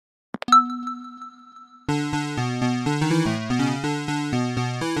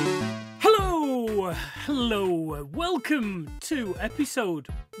Welcome to episode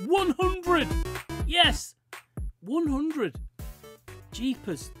 100. Yes, 100.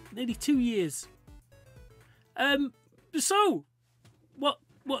 Jeepers, nearly 2 years. So, what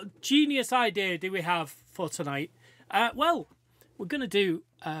genius idea do we have for tonight? Well, we're going to do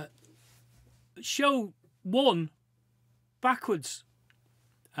show 1 backwards.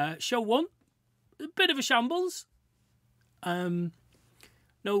 Show 1, a bit of a shambles. No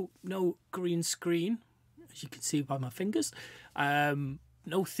green screen, as you can see by my fingers.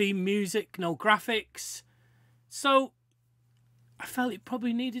 No theme music, no graphics. So I felt it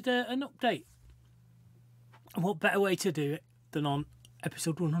probably needed an update. And what better way to do it than on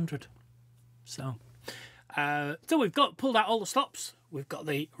episode 100? So we've pulled out all the stops. We've got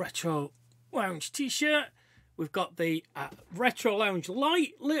the Retro Lounge t-shirt. We've got the Retro Lounge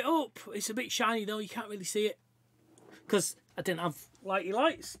light lit up. It's a bit shiny though, you can't really see it. Because I didn't have lighty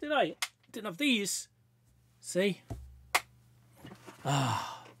lights, did I? Didn't have these. See? I've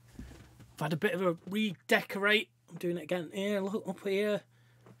had a bit of a redecorate. I'm doing it again here, look up here.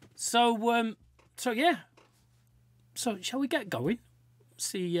 So yeah. So shall we get going?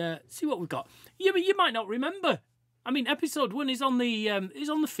 See what we've got. Yeah, but you might not remember. I mean, episode 1 is on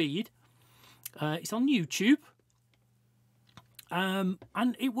the feed. It's on YouTube.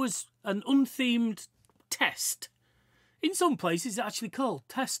 And it was an unthemed test. In some places, it's actually called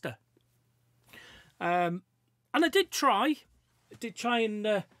Tester. And I did try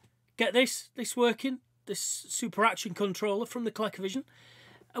and get this working, this Super Action controller from the Colecovision,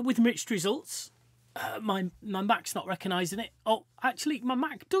 with mixed results. My Mac's not recognising it. Oh, actually, my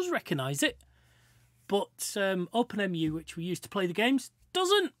Mac does recognise it, but OpenMU, which we use to play the games,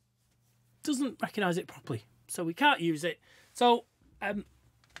 doesn't recognise it properly, so we can't use it. So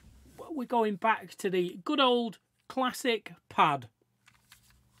we're going back to the good old classic pad,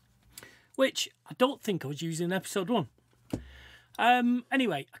 which I don't think I was using in episode 1.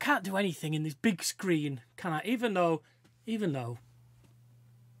 Anyway, I can't do anything in this big screen, can I? Even though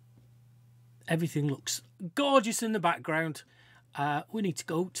everything looks gorgeous in the background, we need to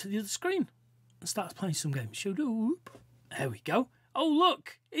go to the other screen and start playing some games. There we go. Oh,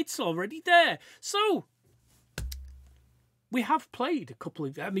 look, it's already there. So we have played a couple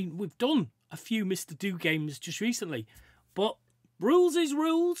of, we've done a few Mr. Do games just recently, but rules is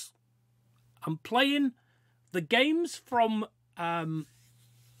rules. I'm playing the games from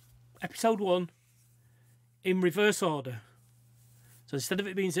episode 1 in reverse order. So instead of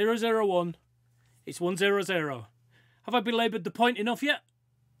it being 001, it's 100. Have I belaboured the point enough yet?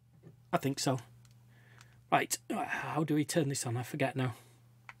 I think so. Right, how do we turn this on? I forget now.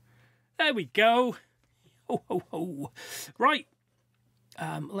 There we go. Ho, ho, ho. Right,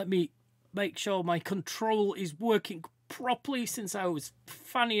 let me make sure my control is working properly since I was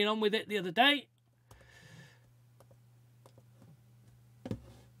fannying on with it the other day.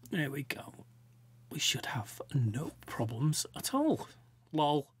 There we go. We should have no problems at all.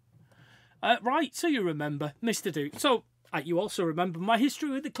 Lol. Right, so you remember Mr. Do. So you also remember my history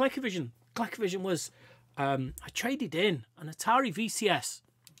with the Colecovision. Colecovision was, I traded in an Atari VCS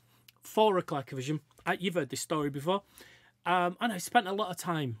for a Colecovision. You've heard this story before. And I spent a lot of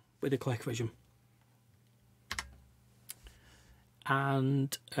time with the Colecovision.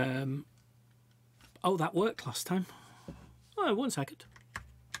 And, oh, that worked last time. Oh, 1 second.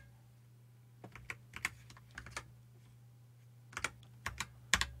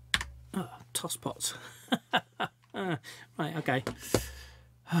 Oh, tosspots. Right, okay.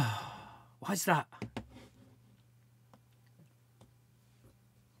 Why's that?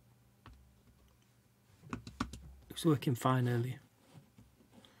 It was working fine earlier.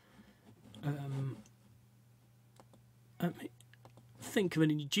 Let me think of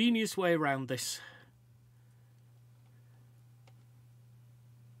an ingenious way around this.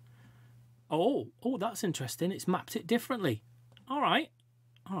 Oh, that's interesting. It's mapped it differently. All right.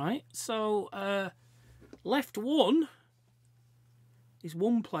 So left 1 is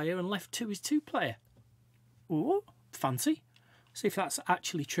 1 player and left 2 is 2 player. Oh, fancy. See if that's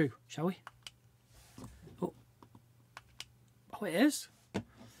actually true, shall we? Oh, it is.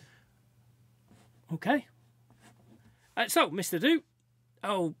 Okay. So, Mr. Do.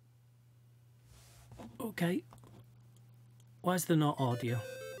 Oh. Okay. Why's there no audio?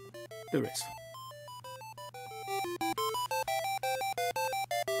 There is.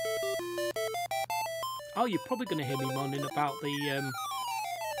 Oh, you're probably going to hear me moaning about the...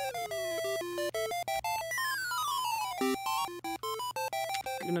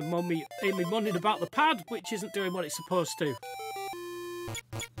 You're going to hear me moaning about the pad, which isn't doing what it's supposed to.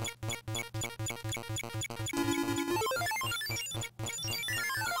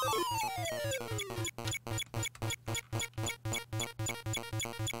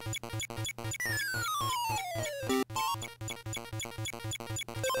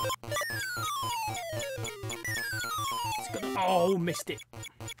 Oh, missed it.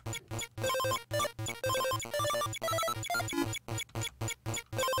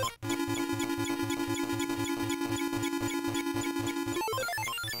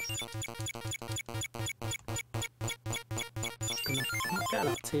 Gonna not get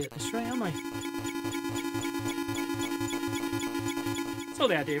that tea at this rate, am I? So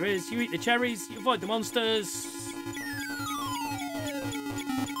the idea is, you eat the cherries, you avoid the monsters,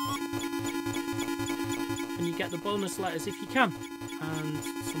 and you get the bonus letters if you can, and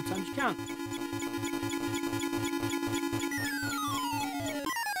sometimes you can't.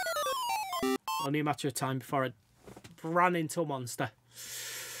 Only a matter of time before I ran into a monster.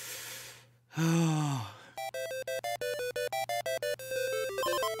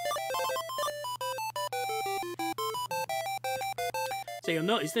 So you'll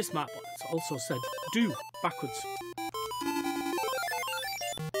notice this map also said do backwards.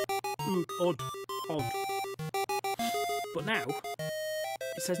 Ooh, odd. But now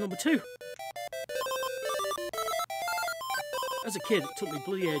it says number 2. As a kid, it took me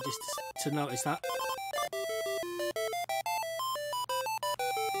bloody ages to notice that.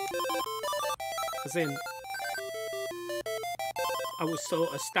 As in, I was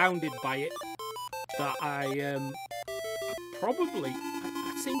so astounded by it that I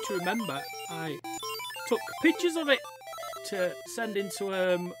seem to remember I took pictures of it to send into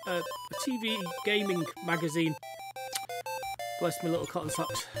a TV gaming magazine. Bless my little cotton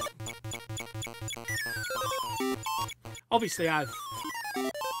socks. Obviously, I've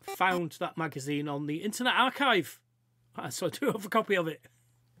found that magazine on the Internet Archive, so I do have a copy of it.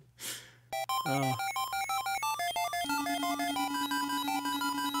 Oh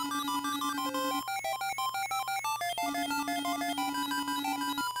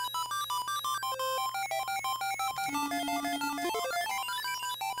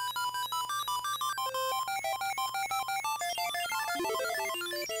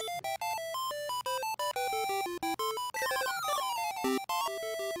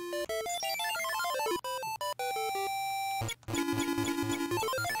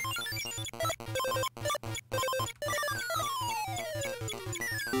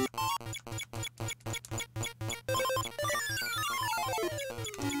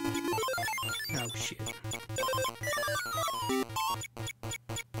shit.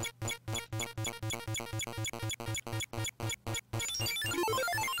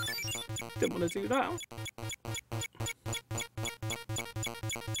 Didn't want to do that.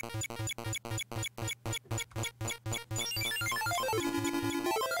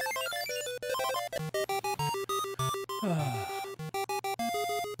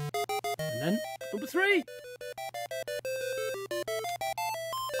 And then number 3.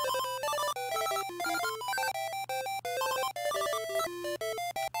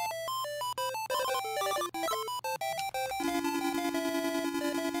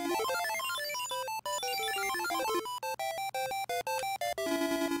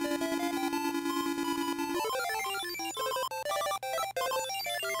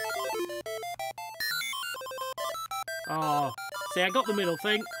 Oh, see, I got the middle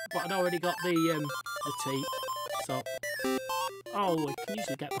thing, but I'd already got the T. So, oh, I can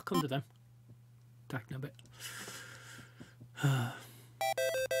usually get back under them. Taking a bit.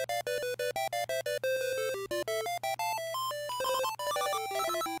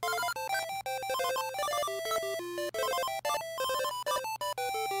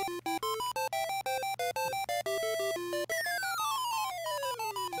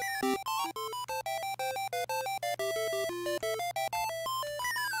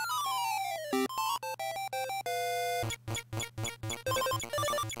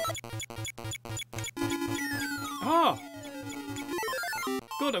 Oh!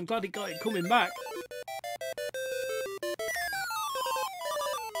 Good, I'm glad he got it coming back.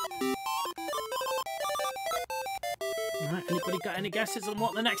 Alright, anybody got any guesses on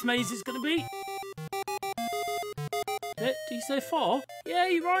what the next maze is going to be? Did you say 4? Yeah,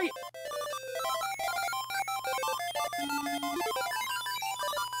 you're right.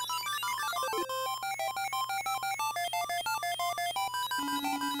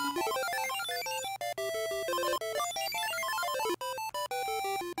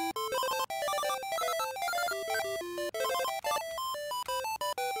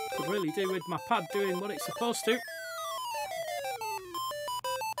 Could really do with my pad doing what it's supposed to.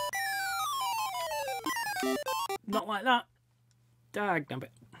 Not like that. Dagnabbit.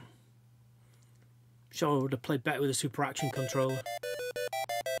 Sure, I would have played better with a Super Action controller.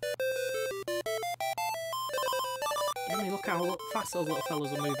 I mean, look how fast those little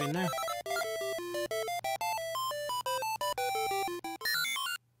fellas are moving now.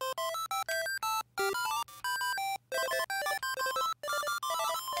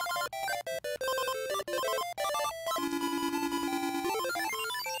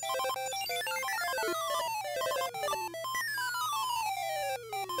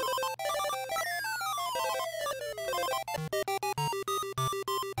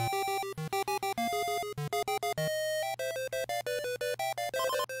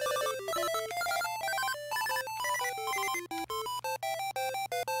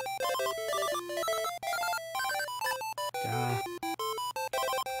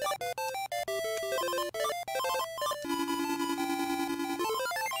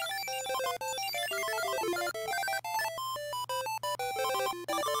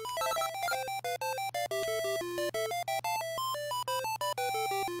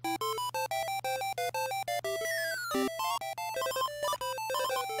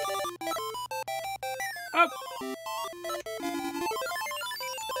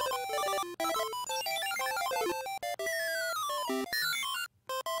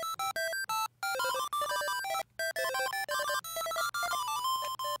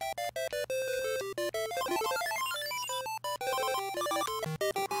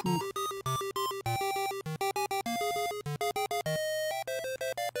 I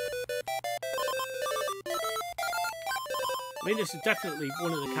mean, this is definitely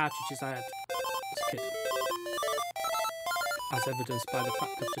one of the cartridges I had as a kid. As evidenced by the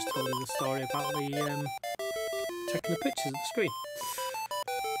fact I've just told you the story about the taking the pictures of the screen.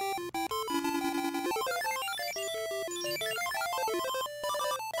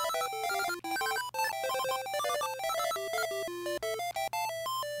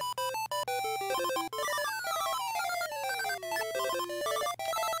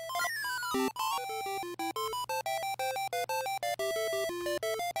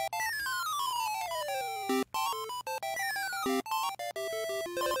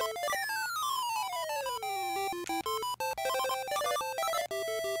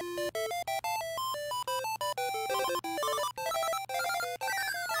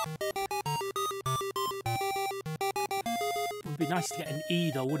 Be nice to get an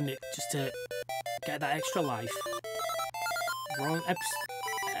E though, wouldn't it? Just to get that extra life. We're on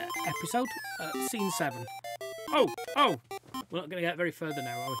episode scene 7. Oh, we're not going to get very further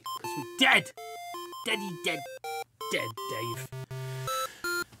now, are we? Because we're dead. Dead, Dave.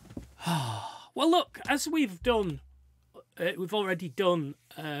 Well, look, as we've done, we've already done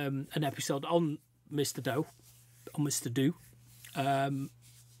an episode on Mr. Do.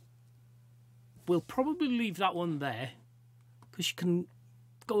 We'll probably leave that one there, because you can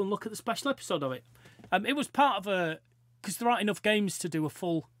go and look at the special episode of it. It was part of a... Because there aren't enough games to do a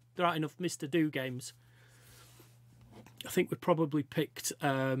full... There aren't enough Mr. Do games. I think we probably picked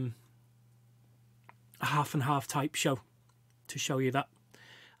a half and half type show to show you that.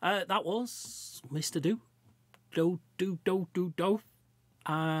 That was Mr. Do. Do.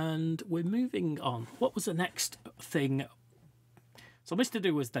 And we're moving on. What was the next thing? So Mr.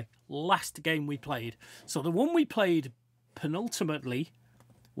 Do was the last game we played. So the one we played penultimately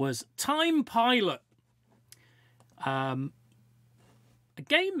was Time Pilot. A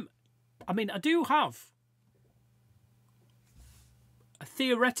game, I mean, I do have a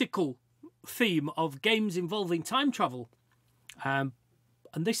theoretical theme of games involving time travel, and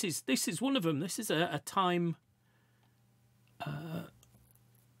this is one of them. This is a time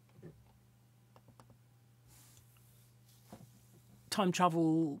time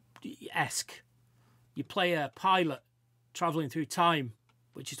travel-esque. You play a pilot travelling through time,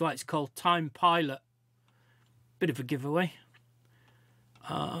 which is why it's called Time Pilot. Bit of a giveaway.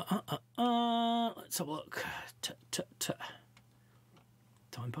 Let's have a look.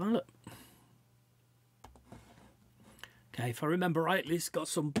 Time Pilot. Okay, if I remember rightly, it's got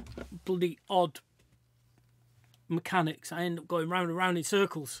some bloody odd mechanics. I end up going round and round in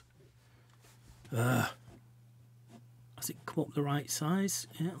circles. Has it come up the right size?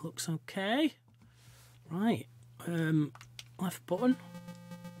 Yeah, it looks okay. Right. Left button.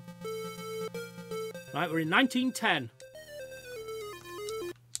 Right, we're in 1910.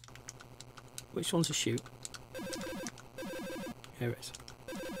 Which one's a shoot? Here it is.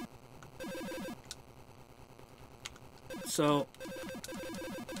 So...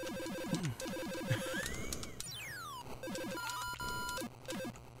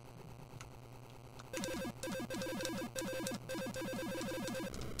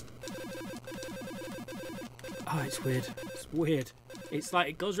 Oh, it's weird. It's weird. It's like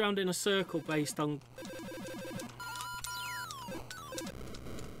it goes round in a circle based on...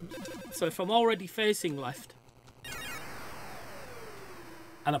 So if I'm already facing left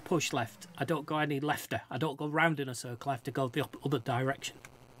and I push left, I don't go any lefter. I don't go round in a circle. I have to go the other direction.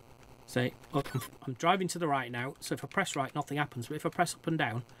 Say, look, I'm driving to the right now, so if I press right, nothing happens. But if I press up and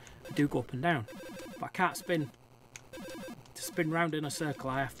down, I do go up and down. But I can't spin. To spin round in a circle,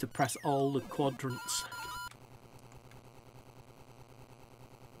 I have to press all the quadrants.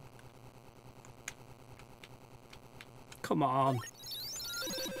 Come on.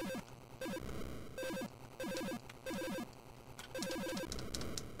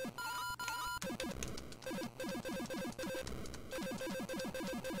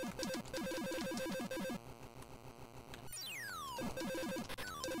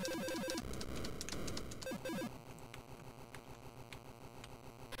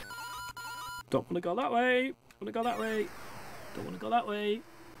 Don't want to go that way. Want to go that way. Don't want to go that way.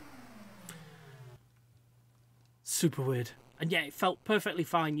 Super weird. And yeah, it felt perfectly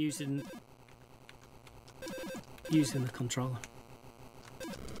fine using the controller.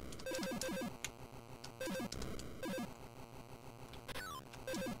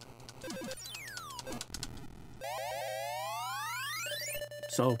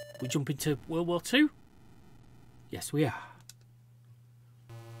 So, we jump into World War II? Yes, we are.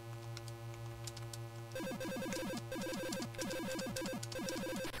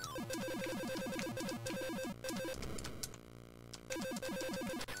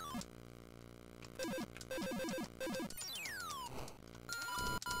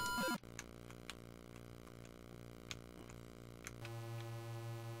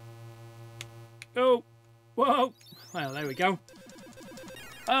 Oh, whoa. Well, there we go.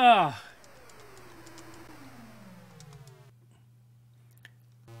 Ah.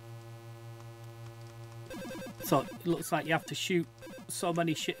 So it looks like you have to shoot so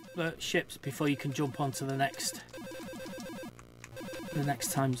many ships before you can jump onto the next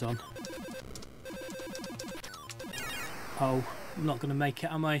time zone. Oh, I'm not going to make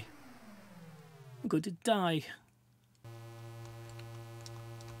it, am I? I'm going to die.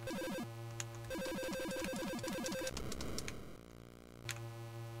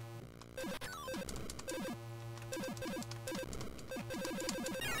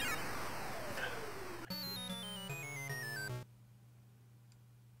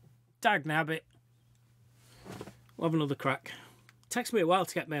 Dag nabbit. We'll have another crack. Takes me a while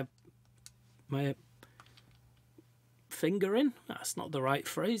to get my finger in. That's not the right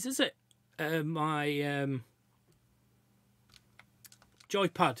phrase, is it? My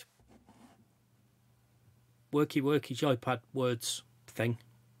joypad. Worky joypad words thing.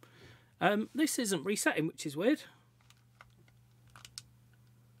 This isn't resetting, which is weird.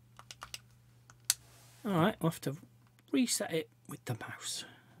 Alright, we'll have to reset it with the mouse.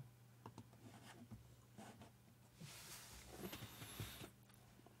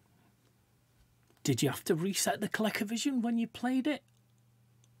 Did you have to reset the ColecoVision when you played it?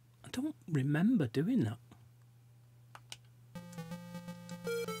 I don't remember doing that.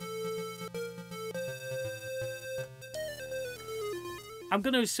 I'm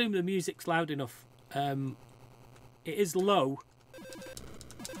going to assume the music's loud enough. It is low.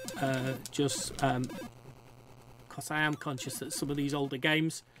 Just because I am conscious that some of these older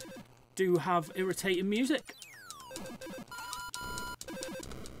games do have irritating music.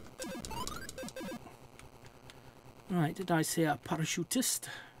 Right, did I see a parachutist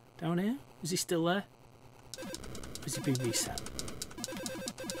down here? Is he still there? Or has he been reset?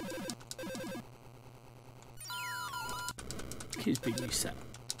 He's been reset.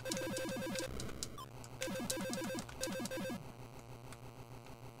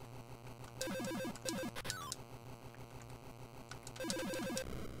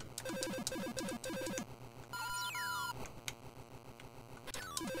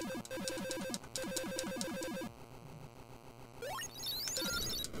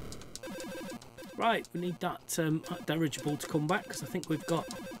 Right, we need that dirigible to come back because I think we've got.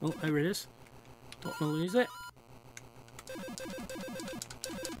 Oh, there it is. Don't want to lose it.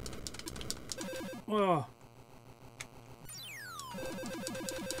 Oh.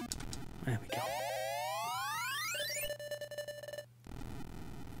 There we go.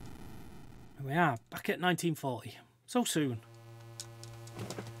 There we are, back at 1940. So soon.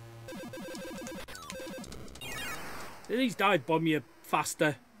 These dive bomb you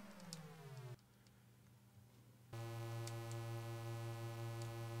faster.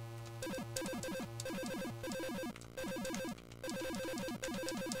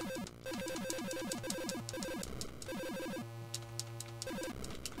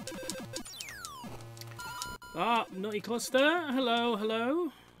 Ah, Nutty Cluster, hello,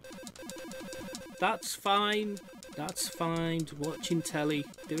 hello. That's fine, that's fine. Watching telly,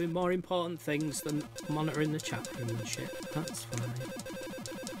 doing more important things than monitoring the chat room and shit. That's fine.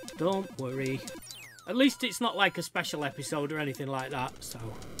 Don't worry. At least it's not like a special episode or anything like that, so.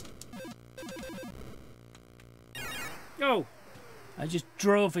 Oh! I just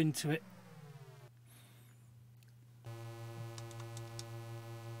drove into it.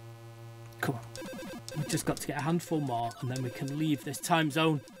 Come on. We've just got to get a handful more and then we can leave this time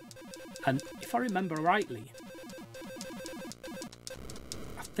zone. And if I remember rightly,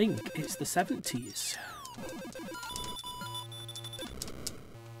 I think it's the 70s.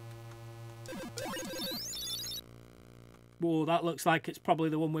 Whoa, that looks like it's probably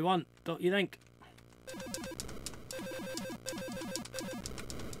the one we want, don't you think?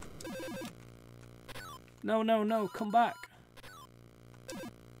 No, no, no, come back.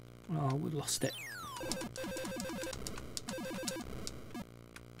 Oh, we lost it.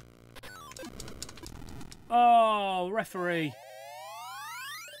 Oh, referee.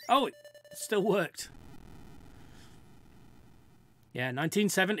 Oh, it still worked. Yeah,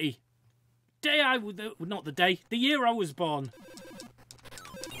 1970. Not the day, the year I was born.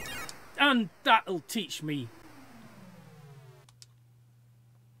 And that'll teach me.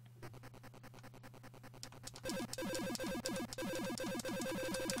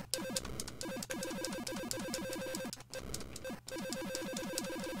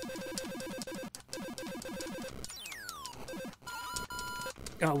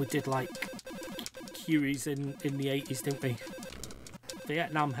 Oh, we did like Curies in the 80s, didn't we?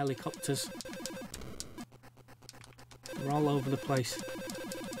 Vietnam helicopters. They're all over the place.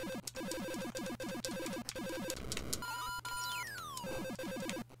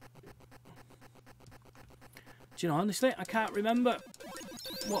 Do you know, honestly, I can't remember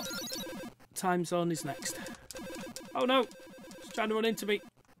what time zone is next. Oh no! It's trying to run into me.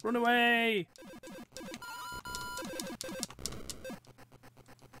 Run away!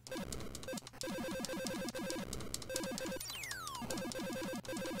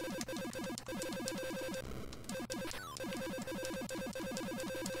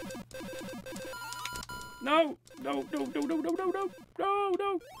 No! No, no, no, no, no, no, no, no,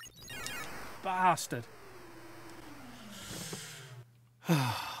 no! Bastard.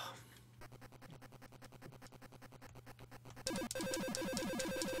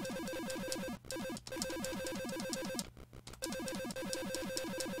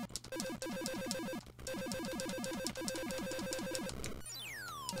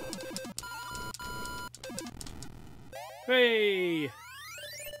 Hey!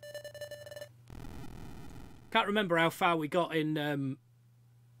 Can't remember how far we got in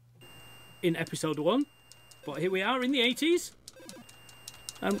episode 1, but here we are in the 80s.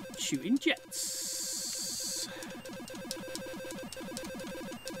 Shooting jets.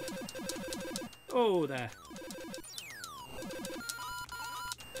 Oh, there.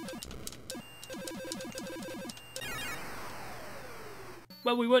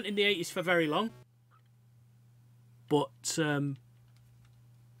 Well, we weren't in the 80s for very long, but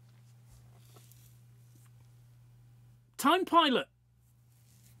Time Pilot.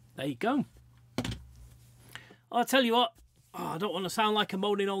 There you go. I'll tell you what. Oh, I don't want to sound like a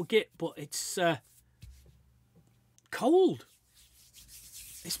moaning old git, but it's cold.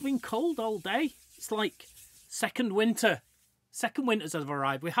 It's been cold all day. It's like second winter. Second winters have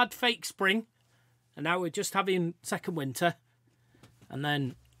arrived. We had fake spring, and now we're just having second winter. And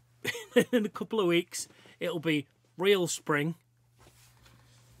then in a couple of weeks, it'll be real spring.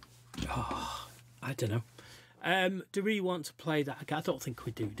 Oh, I don't know. Do we want to play that again? I don't think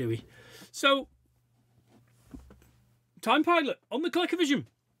we do we? So, Time Pilot on the Colecovision.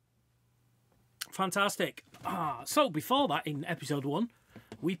 Fantastic. So before that, in episode 1,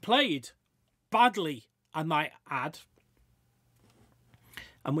 we played badly, I might add.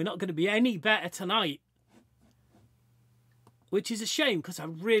 And we're not going to be any better tonight. Which is a shame, because I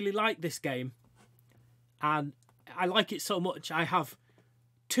really like this game. And I like it so much, I have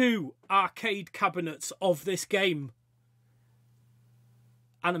 2 arcade cabinets of this game.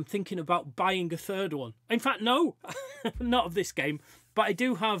 And I'm thinking about buying a third one. In fact, no, not of this game. But I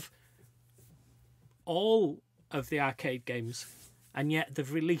do have all of the arcade games. And yet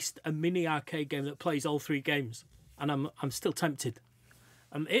they've released a mini arcade game that plays all 3 games. And I'm still tempted.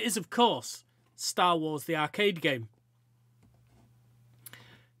 It is, of course, Star Wars the arcade game.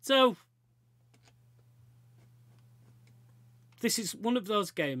 So, this is one of those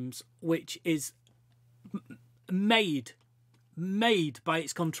games which is made by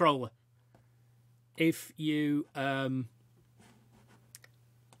its controller. If you've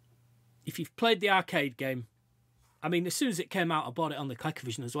played the arcade game, I mean, as soon as it came out, I bought it on the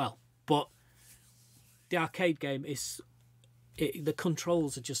Colecovision as well. But the arcade game the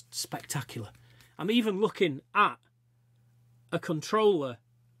controls are just spectacular. I'm even looking at a controller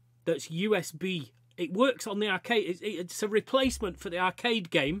that's USB. It works on the arcade. It's a replacement for the arcade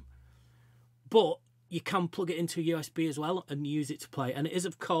game, but you can plug it into a USB as well and use it to play. And it is,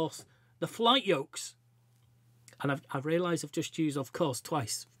 of course, the Flight Yokes. And I've realised I've just used, of course,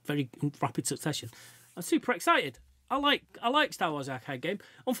 twice, very in rapid succession. I'm super excited. I like Star Wars arcade game.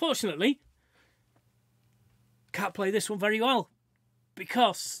 Unfortunately, can't play this one very well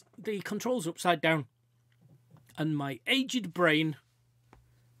because the controls are upside down, and my aged brain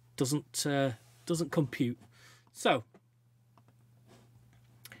doesn't compute. So,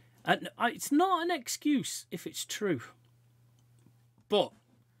 and it's not an excuse if it's true, but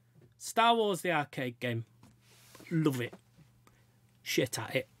Star Wars the arcade game, love it, shit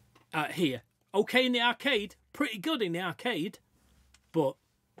at it here. Okay in the arcade, pretty good in the arcade, but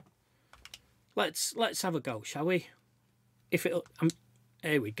let's have a go, shall we? If it'll,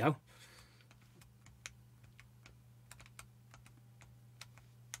 here we go.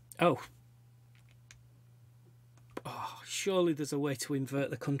 Oh, surely there's a way to invert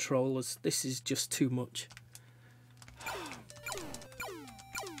the controllers. This is just too much.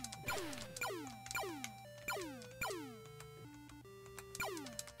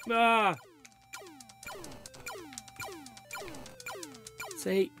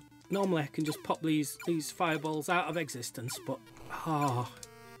 See, normally I can just pop these fireballs out of existence, but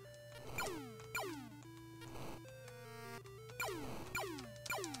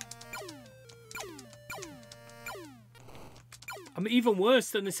I'm even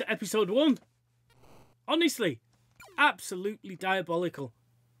worse than this episode 1. Honestly, absolutely diabolical.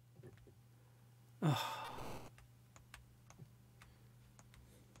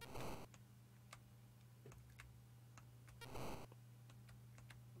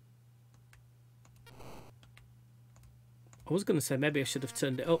 I was going to say maybe I should have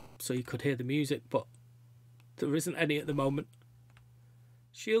turned it up so you could hear the music, but there isn't any at the moment.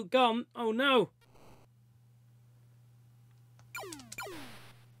 Shield gone. Oh no.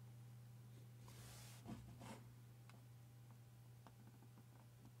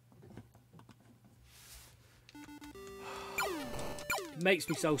 It makes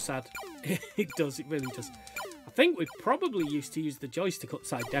me so sad. It does, it really does. I think we probably used to use the joystick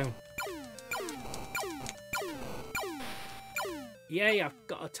upside down. Yay, I've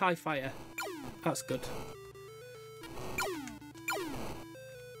got a TIE fighter. That's good.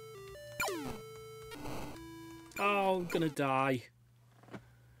 Oh, I'm gonna die.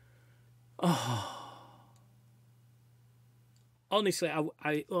 Oh. Honestly, I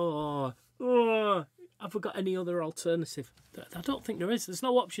forgot any other alternative. I don't think there is. There's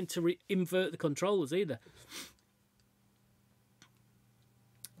no option to invert the controllers either.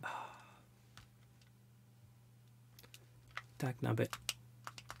 Dagnabbit.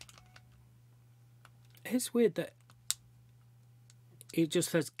 It's weird that it just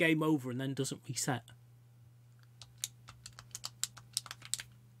says game over and then doesn't reset.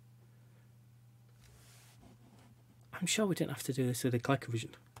 I'm sure we didn't have to do this with the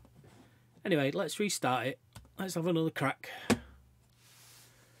Colecovision. Anyway, let's restart it. Let's have another crack.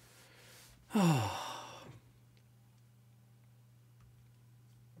 Oh.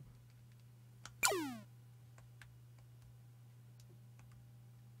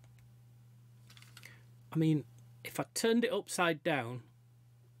 I mean, if I turned it upside down,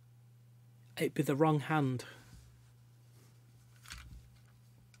 it'd be the wrong hand.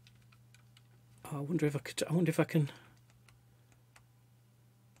 Oh, I wonder if I could. I wonder if I can.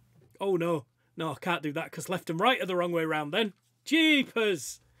 Oh no, no, I can't do that because left and right are the wrong way around. Then,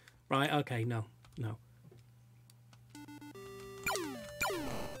 jeepers! Right, okay, no.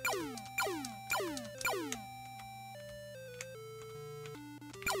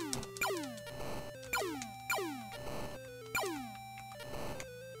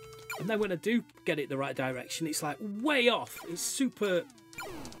 And then when I do get it the right direction, it's like way off. It's super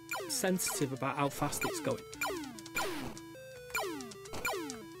sensitive about how fast it's going.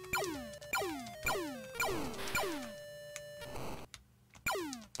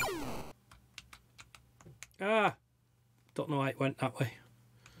 Ah, don't know why it went that way.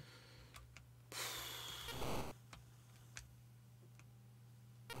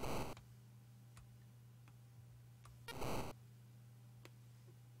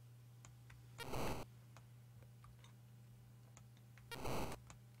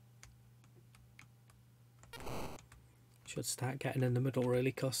 Should start getting in the middle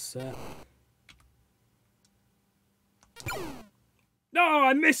really, because no,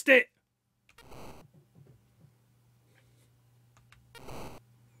 I missed it.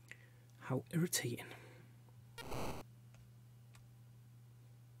 How irritating.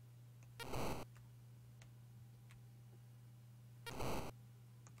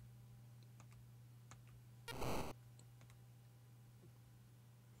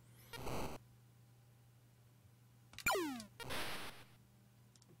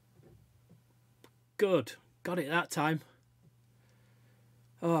 Good. Got it that time.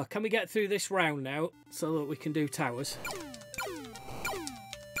 Oh, can we get through this round now so that we can do towers?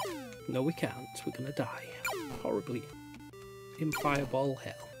 No, we can't. We're going to die. Horribly. In fireball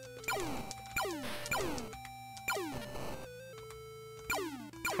hell.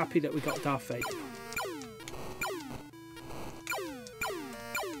 Happy that we got Darth Vader.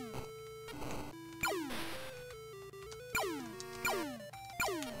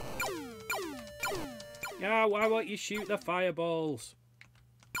 Yeah, why won't you shoot the fireballs?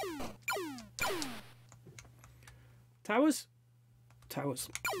 Towers? Towers.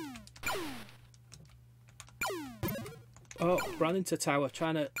 Oh, ran into tower,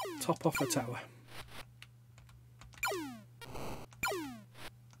 trying to top off a tower.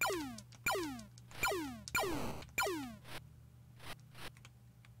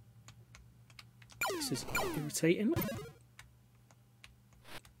 This is irritating.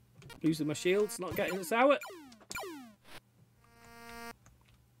 Losing my shields, not getting the tower.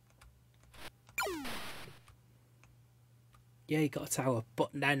 Yeah, he got a tower, but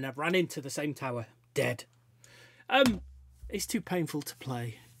then I ran into the same tower. Dead. It's too painful to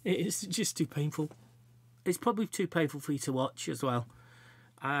play. It is just too painful. It's probably too painful for you to watch as well.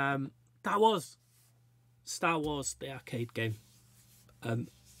 That was Star Wars, the arcade game.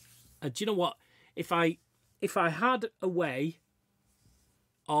 And do you know what? If I had a way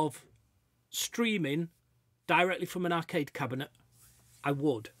of streaming directly from an arcade cabinet, I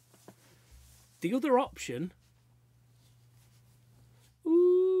would. The other option...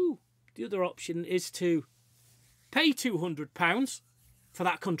 The other option is to pay £200 for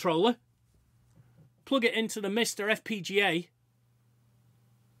that controller, plug it into the Mr. FPGA,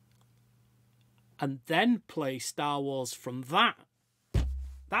 and then play Star Wars from that.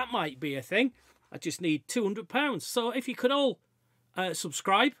 That might be a thing. I just need £200. So if you could all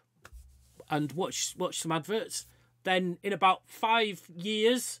subscribe and watch some adverts, then in about 5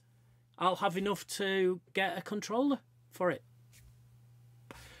 years, I'll have enough to get a controller for it.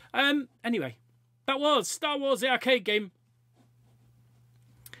 Anyway, that was Star Wars the arcade game.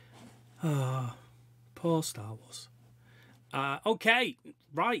 Oh, poor Star Wars. Okay,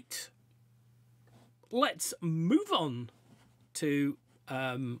 right. Let's move on to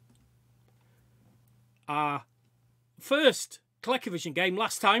our first Colecovision game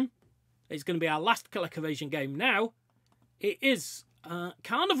last time. It's going to be our last Colecovision game now. It is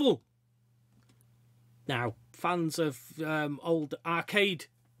Carnival. Now, fans of old arcade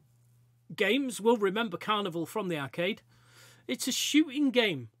games will remember Carnival from the arcade. It's a shooting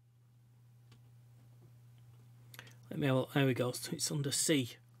game. Let me have, there we go. It's under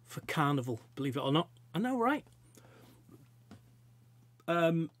C for Carnival, believe it or not. I know, right?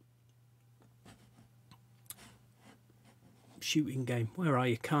 Shooting game. Where are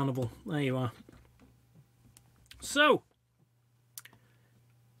you, Carnival? There you are. So,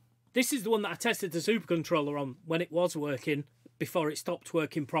 this is the one that I tested the Super Controller on when it was working, before it stopped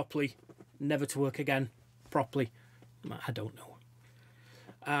working properly, never to work again properly. I don't know.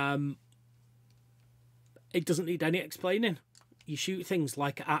 It doesn't need any explaining. You shoot things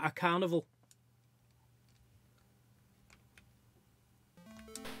like at a carnival.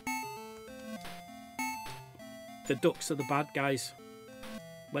 The ducks are the bad guys.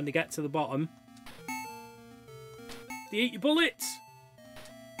 When they get to the bottom, they eat your bullets.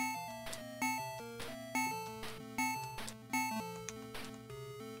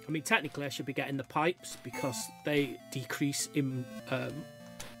 I mean, technically I should be getting the pipes because they decrease in... there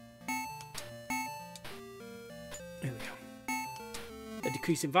we go. They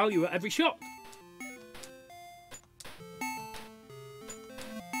decrease in value at every shot.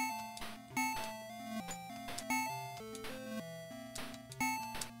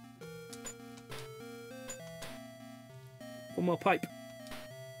 One more pipe.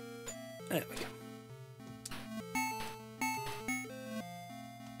 There we go.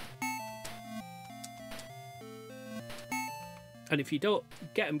 And if you don't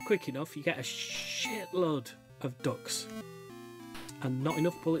get them quick enough, you get a shitload of ducks. And not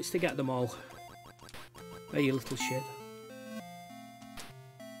enough bullets to get them all. There, you little shit.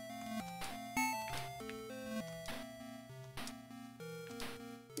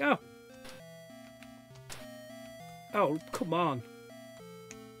 Oh. Oh, come on.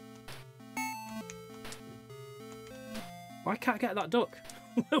 Why can't I get that duck?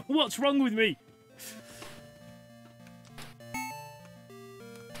 What's wrong with me?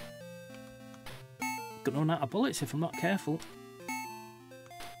 Gonna run out of bullets if I'm not careful.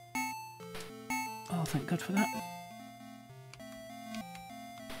 Oh, thank God for that.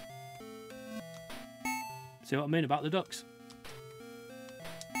 See what I mean about the ducks?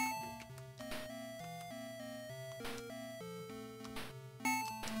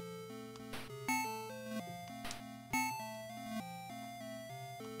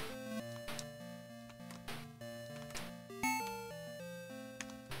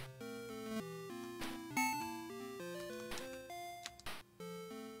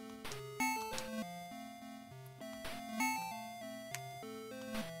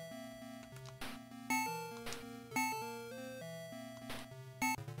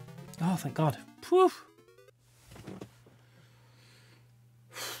 Oh, thank God. Poof.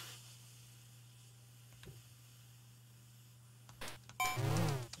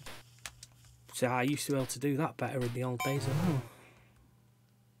 See, I used to be able to do that better in the old days.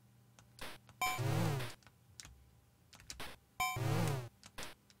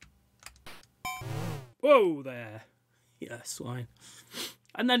 Whoa there. Yeah, swine.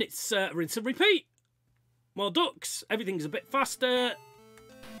 And then it's rinse and repeat. More ducks. Everything's a bit faster.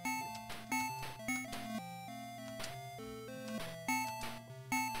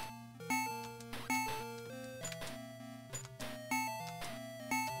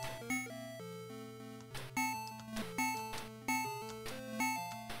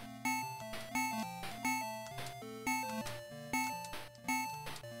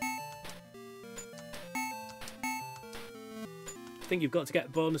 I think you've got to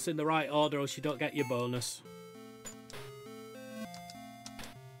get bonus in the right order or else you don't get your bonus.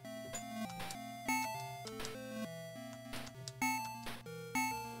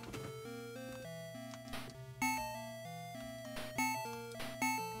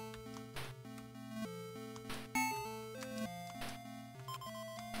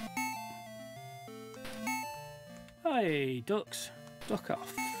 Hey, ducks, duck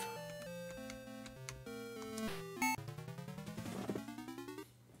off.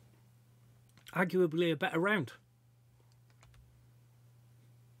 Arguably a better round.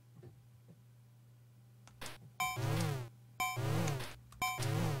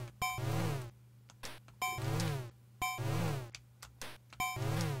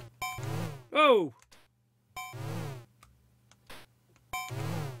 Oh!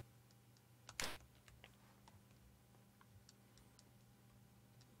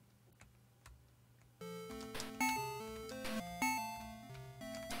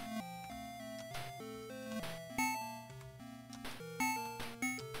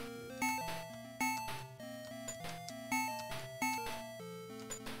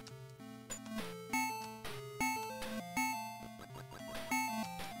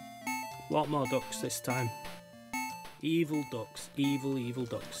 What more ducks this time? Evil ducks, evil, evil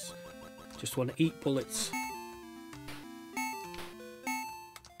ducks. Just want to eat bullets.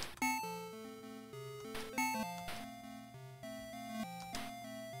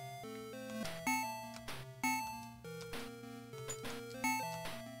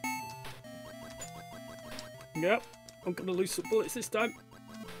 Yep, I'm gonna lose some bullets this time.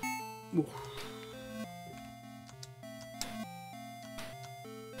 Ooh.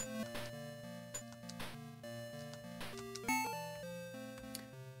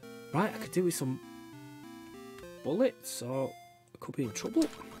 Right, I could do with some bullets, or I could be in trouble.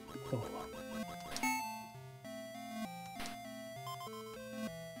 Oh.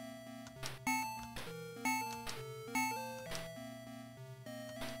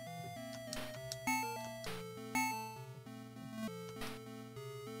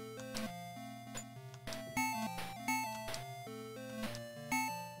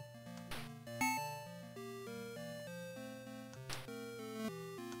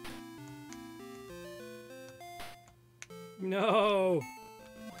 No.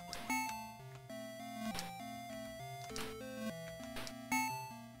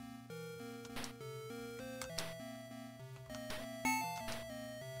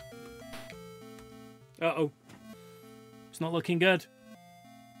 Uh-oh. It's not looking good.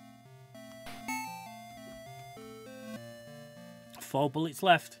 4 bullets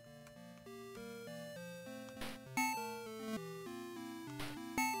left.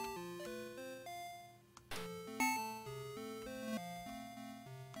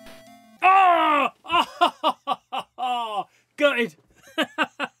 Oh! Gutted.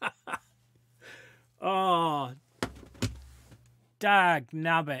 Oh. Dag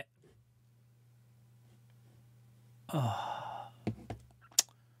nabbit. Oh.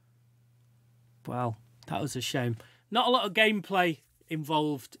 Well, that was a shame. Not a lot of gameplay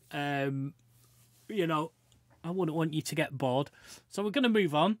involved. You know, I wouldn't want you to get bored. So we're going to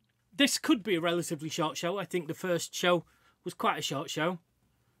move on. This could be a relatively short show. I think the first show was quite a short show.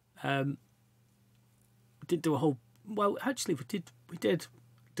 We did do a whole... Well, actually, we did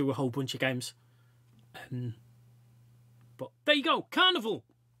do a whole bunch of games. But there you go. Carnival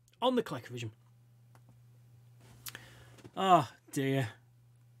on the Colecovision. Oh, dear.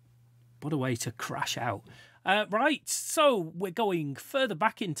 What a way to crash out. Right, so we're going further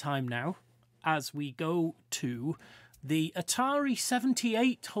back in time now as we go to the Atari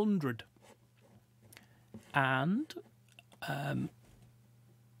 7800. And...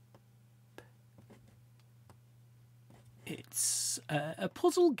 it's a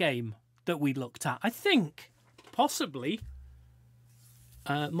puzzle game that we looked at. I think, possibly,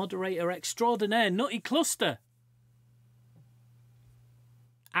 moderator extraordinaire Nutty Cluster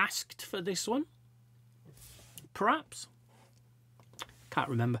asked for this one. Perhaps. Can't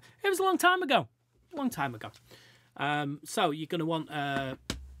remember. It was a long time ago. A long time ago. So you're gonna want the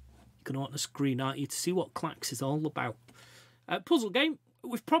screen, aren't you, to see what Klax is all about. Puzzle game.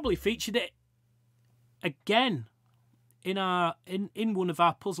 We've probably featured it again in one of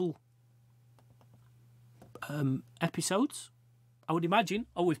our puzzle episodes, I would imagine.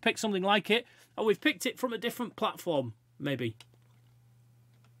 Or we've picked something like it, or we've picked it from a different platform, maybe.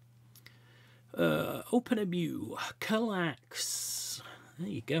 Open a view. Klax. There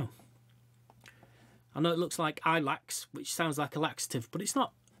you go. I know it looks like Ilax, which sounds like a laxative, but it's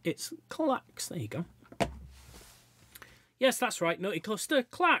not. It's Klax. There you go. Yes, that's right, Nutty Cluster.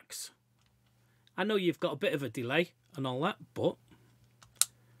 Klax. I know you've got a bit of a delay and all that, but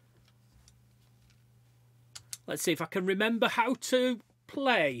let's see if I can remember how to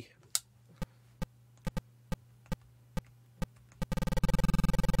play.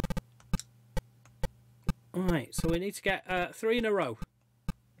 Alright, so we need to get 3 in a row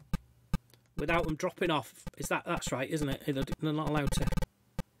without them dropping off. That's right, isn't it? They're not allowed to.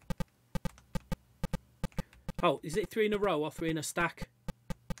 Oh, is it 3 in a row or 3 in a stack?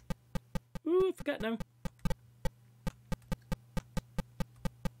 Ooh, I forget now.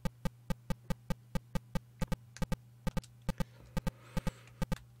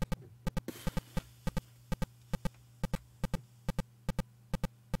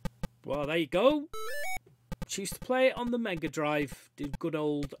 Well, there you go. She used to play it on the Mega Drive. Did good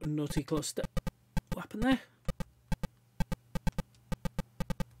old Nutty Cluster. What happened there?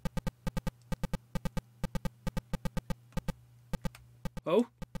 Oh,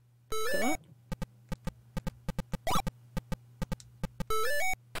 look at that.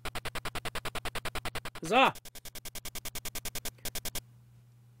 Huzzah!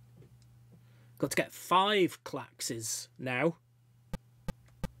 Got to get 5 Klaxes now.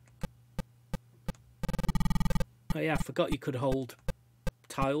 Oh yeah, I forgot you could hold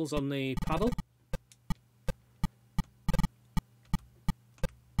tiles on the paddle.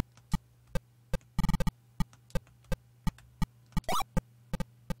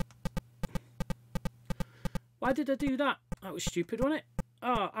 Why did I do that? That was stupid, wasn't it?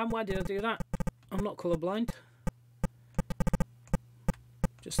 Oh, and why did I do that? I'm not colourblind.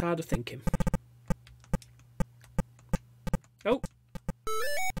 Just hard of thinking. Oh.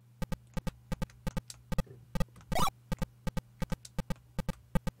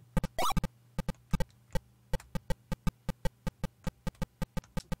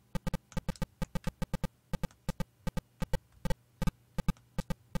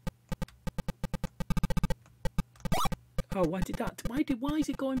 Oh, why did that? Why is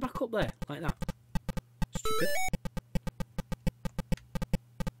it going back up there like that? Stupid.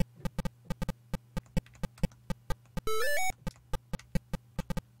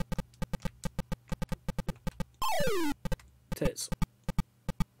 Tits.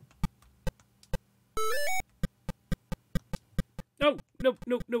 No, no,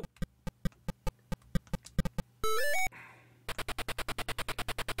 no, no.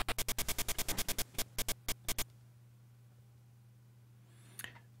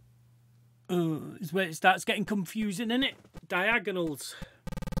 Is where it starts getting confusing, isn't it? Diagonals.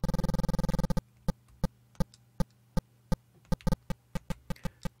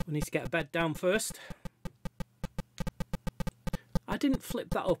 We need to get a bed down first. I didn't flip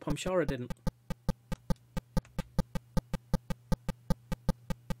that up, I'm sure I didn't.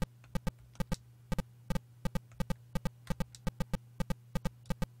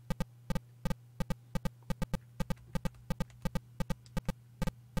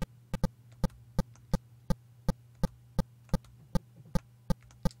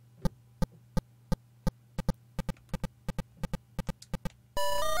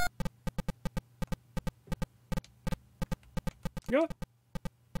 Yeah.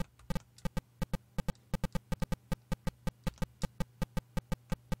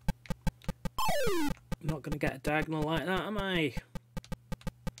 I'm not going to get a diagonal like that, am I?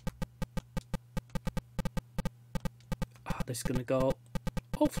 Oh, this is going to go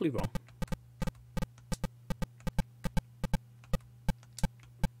hopefully wrong.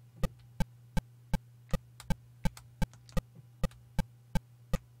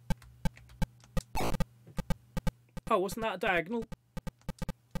 Oh, wasn't that a diagonal?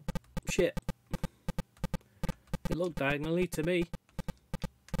 Shit. It looked diagonally to me.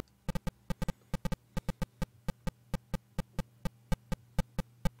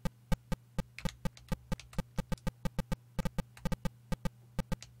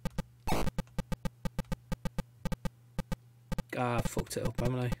 Ah, I fucked it up,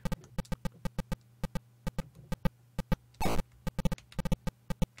 haven't I?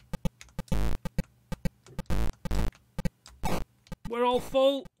 We're all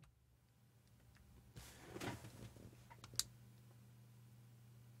full.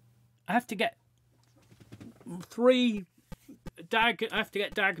 I have to get I have to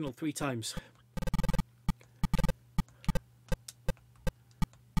get diagonal 3 times.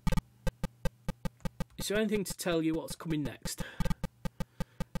 Is there anything to tell you what's coming next?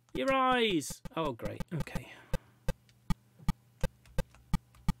 Your eyes. Oh, great. Okay.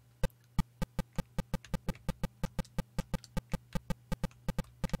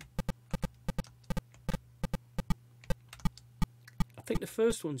 I think the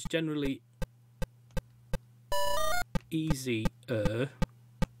first one's generally easier.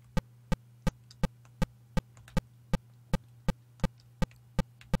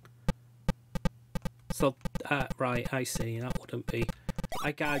 So, right, I see. That wouldn't be.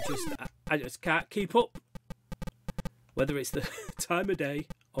 I just can't keep up. Whether it's the time of day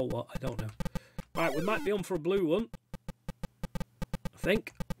or what, I don't know. Right, we might be on for a blue one. I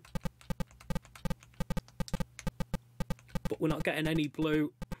think. But we're not getting any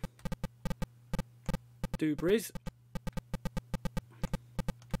blue doobries.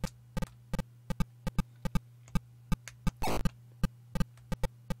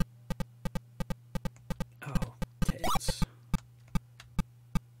 Oh, tits.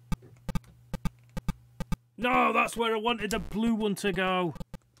 No, that's where I wanted the blue one to go.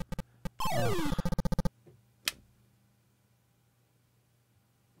 Oh.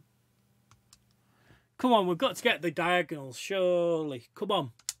 Come on, we've got to get the diagonals, surely. Come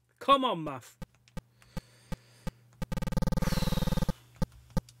on. Come on, math.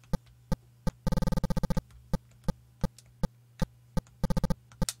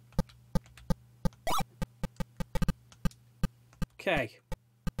 Okay.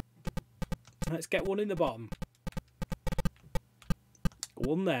 Let's get one in the bottom.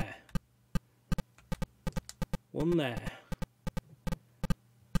 One there. One there.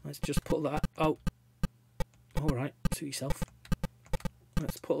 Let's just put that... Oh. Alright, suit yourself.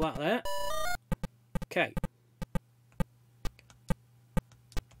 Let's put that there. Okay.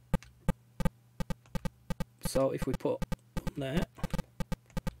 So if we put there.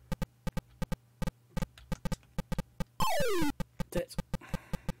 That's it.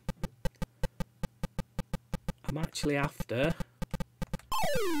 I'm actually after...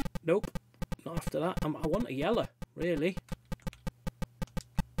 Nope, not after that. I want a yellow, really.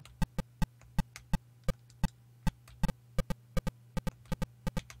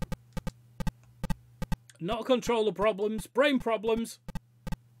 Not controller problems, brain problems.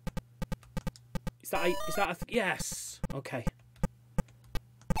 Is that a yes? Okay.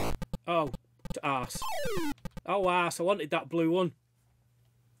 Oh, arse. Oh, arse. I wanted that blue one.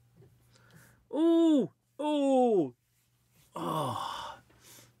 Ooh, ooh. Oh.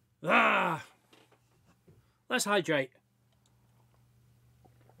 Ah. Let's hydrate.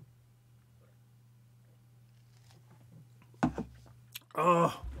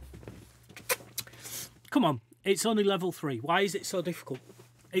 Oh. Come on, it's only level 3. Why is it so difficult?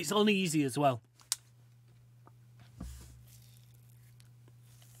 It's on easy as well.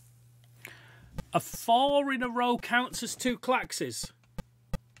 A 4 in a row counts as 2 Klaxes.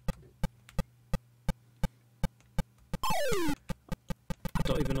 I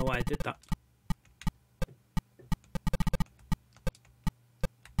don't even know why I did that.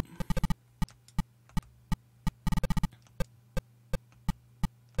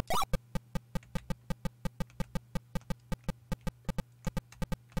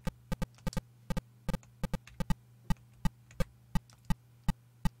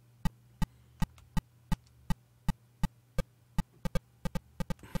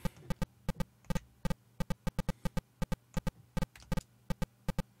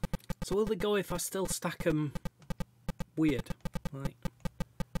 So will they go if I still stack them weird? Right.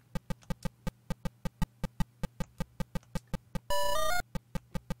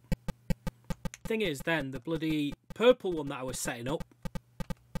 Thing is, then the bloody purple one that I was setting up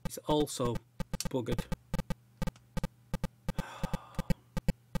is also buggered.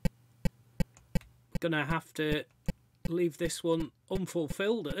 Gonna have to leave this one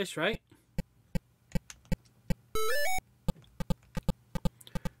unfulfilled at this rate.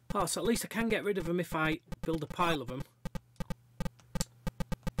 Oh, so at least I can get rid of them if I build a pile of them.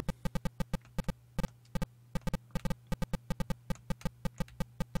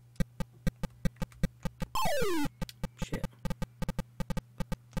 Shit.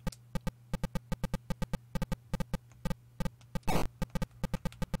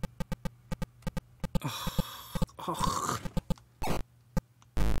 Oh. Oh.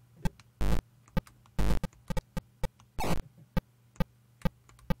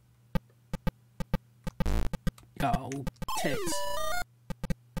 Oh, tits.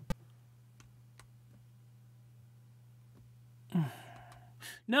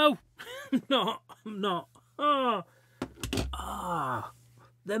 No, I'm not. Oh. Ah.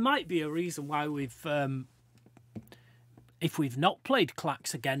 There might be a reason why we've, if we've not played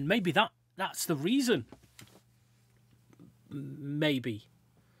Klax again, maybe that's the reason. Maybe.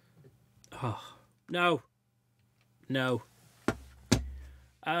 Oh, no. No.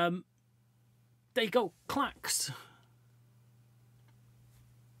 There you go, Klax.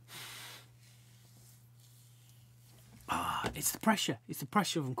 Ah, it's the pressure. It's the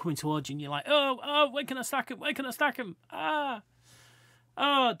pressure of them coming towards you, and you're like, oh, where can I stack them? Where can I stack them? Ah.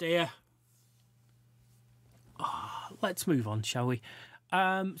 Oh, dear. Oh, let's move on, shall we?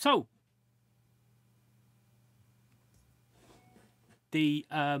 So, the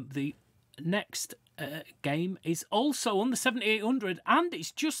next game is also on the 7800, and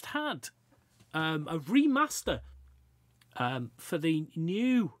it's just had a remaster for the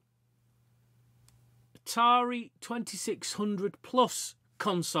new Atari 2600 Plus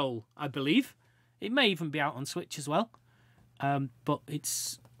console, I believe. It may even be out on Switch as well. But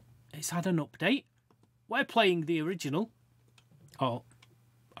it's had an update. We're playing the original, or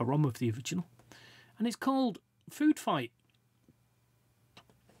a ROM of the original, and it's called Food Fight.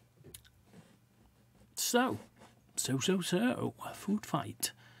 So, Food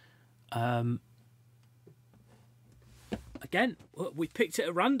Fight. Again, we picked it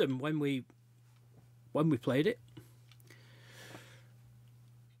at random when we played it.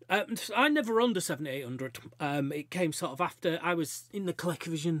 I never owned a 7800. It came sort of after I was in the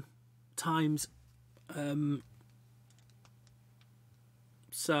Colecovision times.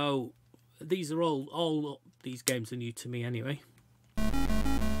 So these are all these games are new to me anyway.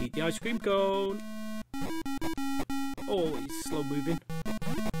 Eat the ice cream cone. Oh, it's slow moving.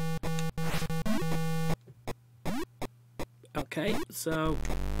 Okay, so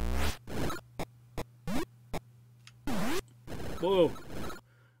whoa.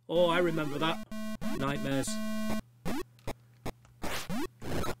 Oh, I remember that. Nightmares.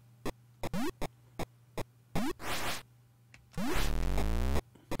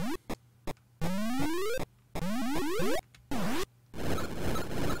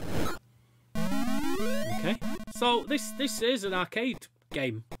 Okay. So this is an arcade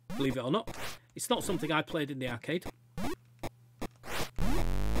game, believe it or not. It's not something I played in the arcade.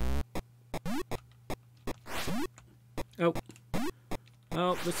 Oh.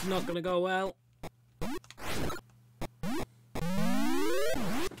 Oh, this is not going to go well.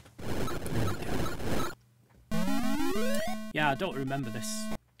 Yeah, I don't remember this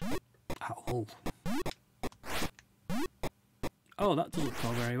at all. Oh, that doesn't go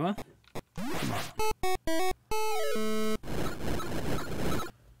very well. Come on.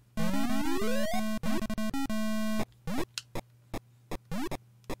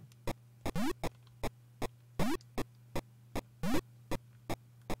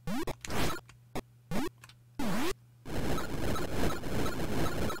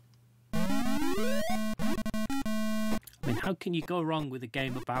 How can you go wrong with a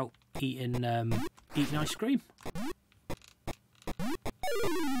game about eating ice cream?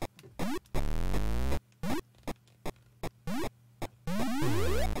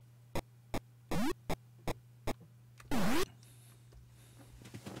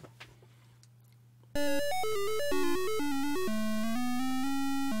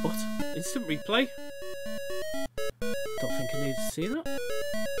 What? Instant replay? Don't think I need to see that.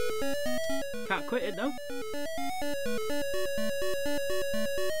 Can't quit it though.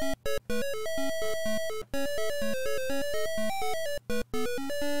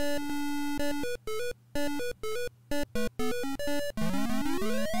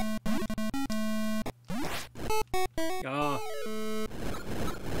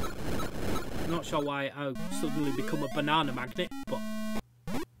 Not sure why I suddenly become a banana magnet, but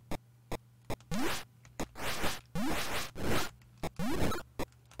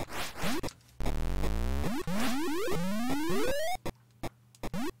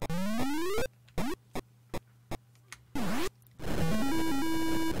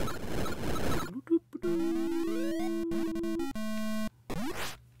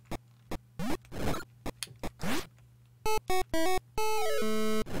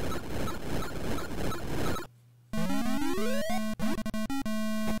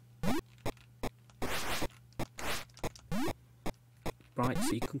right,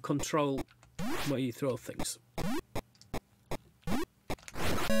 so you can control where you throw things.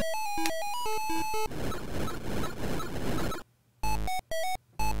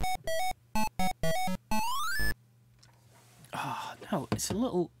 Ah, no, it's a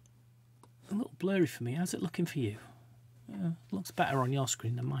little blurry for me. How's it looking for you? Looks better on your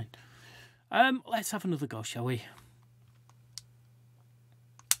screen than mine. Let's have another go, shall we?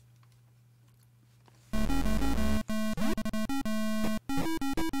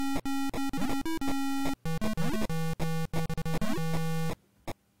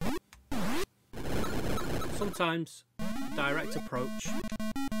 Sometimes direct approach.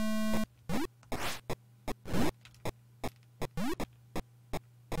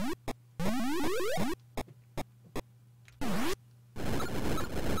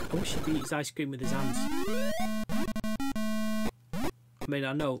 I wish he'd eat his ice cream with his hands. I mean,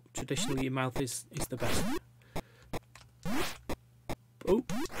 I know traditionally your mouth is the best. Oh,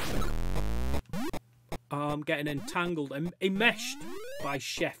 I'm getting entangled and enmeshed by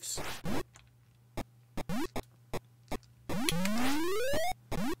chefs.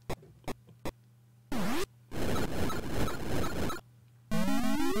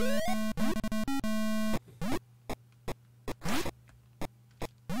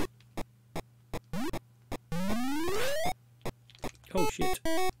 Oh shit.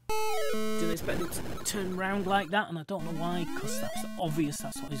 Did wasn't expecting it to turn round like that, and I don't know why, because that's obvious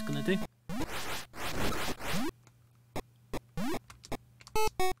that's what he's going to do.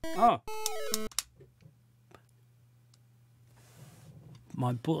 Oh.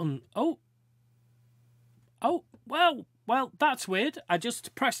 My button. Oh. Oh, well, that's weird. I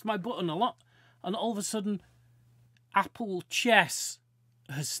just pressed my button a lot, and all of a sudden, Apple Chess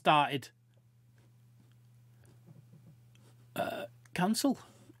has started. Cancel.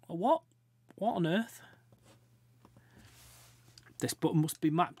 What? What on earth? This button must be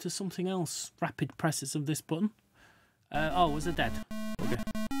mapped to something else. Rapid presses of this button. Oh, was it dead? Okay.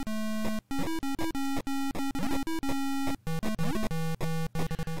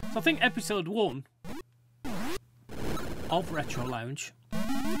 So I think episode 1 of Retro Lounge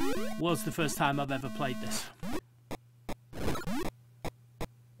was the first time I've ever played this.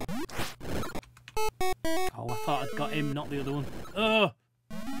 Oh, I thought I'd got him, not the other one. Oh!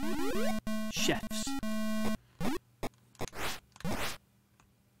 Chefs.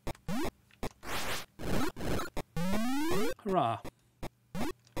 Hurrah.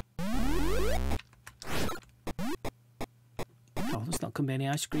 Oh, there's not going to be any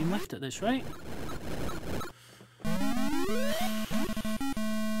ice cream left at this rate.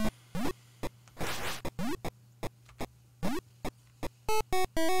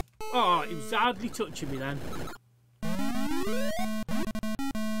 Oh, he was hardly touching me then.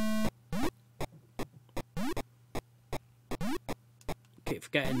 Keep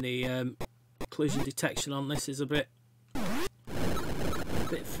forgetting the collision detection on this is a bit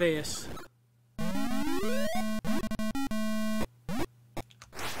fierce.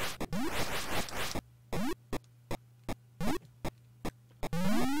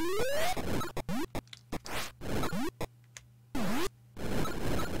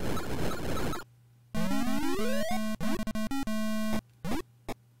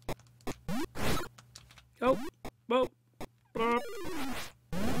 Oh, well.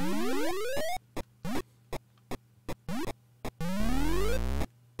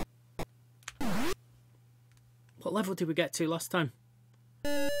 What level did we get to last time?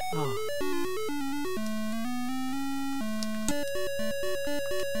 Oh.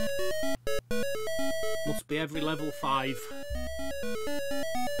 Must be every level 5.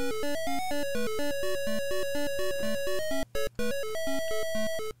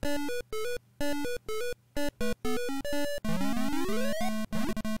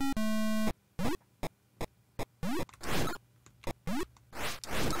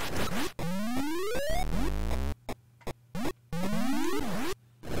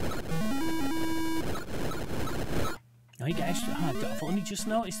 You get extra. I've only just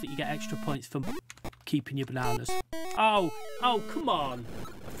noticed that you get extra points for keeping your bananas. Oh, come on!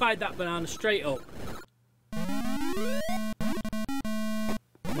 I fired that banana straight up.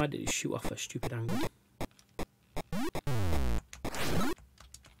 Why did it shoot off a stupid angle?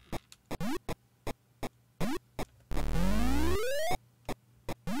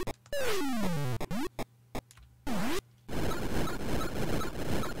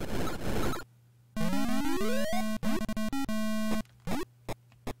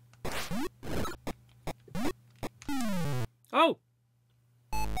 Oh!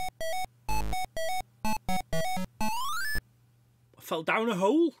 I fell down a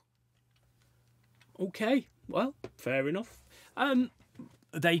hole. Okay, well, fair enough.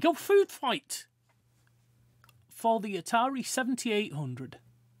 There you go, food fight for the Atari 7800.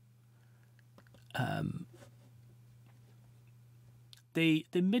 The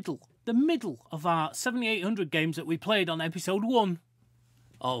middle of our 7800 games that we played on episode 1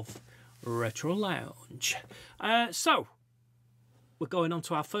 of Retro Lounge. So we're going on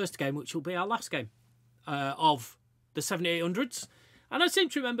to our first game, which will be our last game of the 7800s. And I seem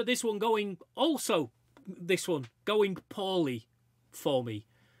to remember this one going poorly for me.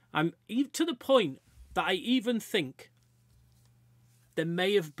 To the point that I even think there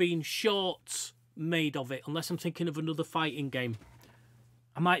may have been shorts made of it, unless I'm thinking of another fighting game.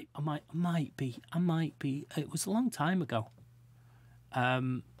 I might be. It was a long time ago.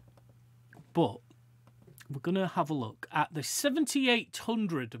 But we're going to have a look at the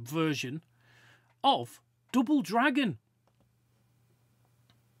 7800 version of Double Dragon.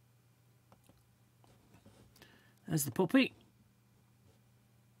 There's the puppy.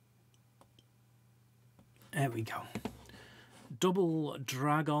 There we go. Double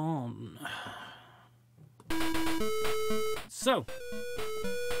Dragon. So,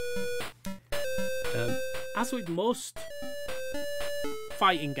 as with most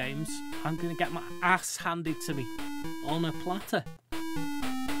fighting games, I'm going to get my ass handed to me on a platter.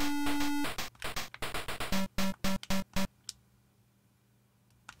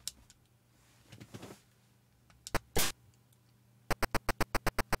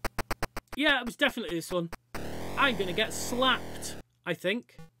 Yeah, it was definitely this one. I'm gonna get slapped, I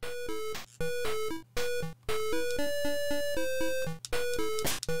think.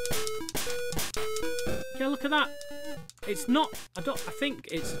 Yeah, look at that. It's not, I think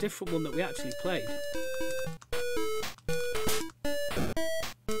it's a different one that we actually played.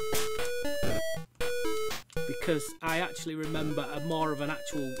 Because I actually remember more of an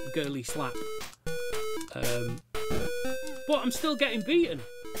actual girly slap. But I'm still getting beaten,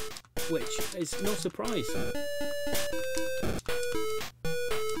 which is no surprise.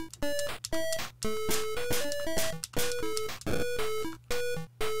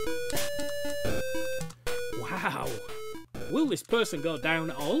 Wow. Will this person go down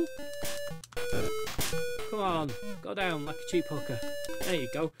at all? Come on, go down like a cheap hooker. There you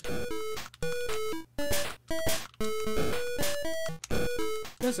go.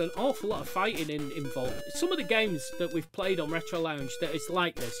 There's an awful lot of fighting involved. Some of the games that we've played on Retro Lounge that is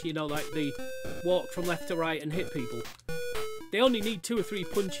like this, you know, like the walk from left to right and hit people. They only need 2 or 3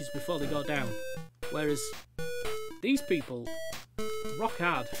 punches before they go down. Whereas these people rock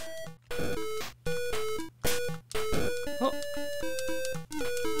hard. Oh.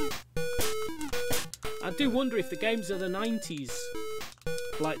 I do wonder if the games of the 90s,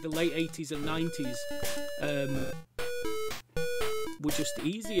 like the late 80s and 90s, were just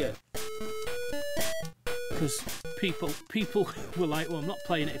easier, because people were like, well, I'm not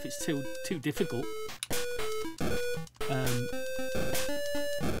playing it if it's too difficult.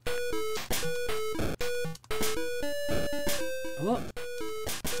 Look,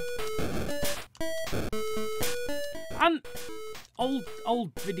 and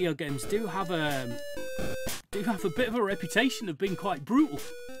old video games do have a bit of a reputation of being quite brutal,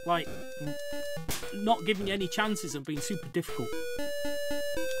 like not giving you any chances of being super difficult.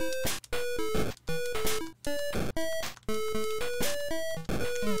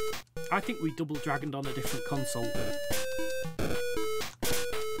 I think we double dragoned on a different console.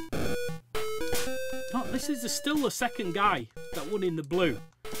 Oh, this is still the second guy that won in the blue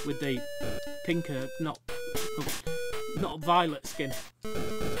with the pink, not violet skin.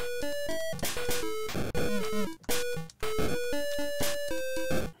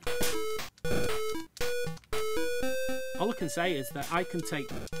 All I can say is that I can take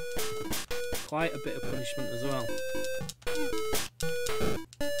quite a bit of punishment as well.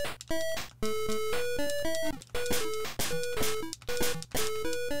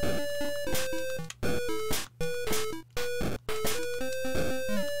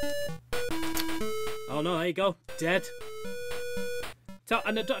 Oh no, there you go, dead. So,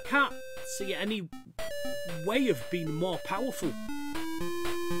 and I can't see any way of being more powerful.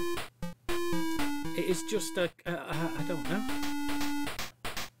 It is just I don't know.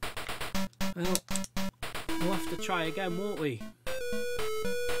 Well, we'll have to try again, won't we?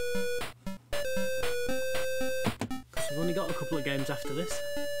 Because we've only got a couple of games after this.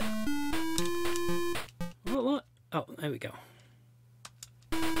 What? Oh, there we go.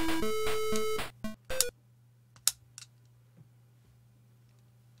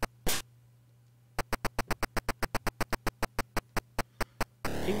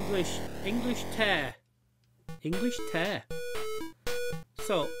 English tear.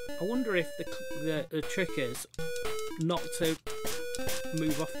 So I wonder if the trick is not to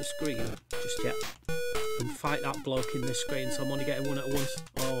move off the screen just yet and fight that bloke in this screen, so I'm only getting one at once.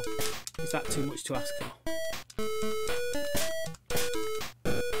 Or is that too much to ask for?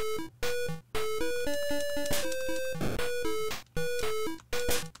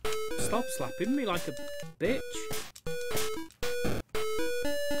 Stop slapping me like a bitch.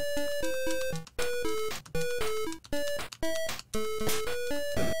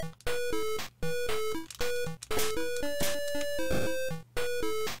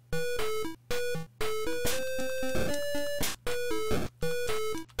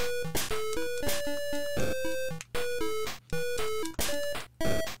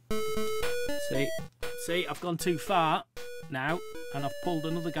 See, I've gone too far now, and I've pulled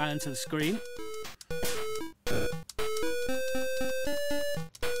another guy onto the screen.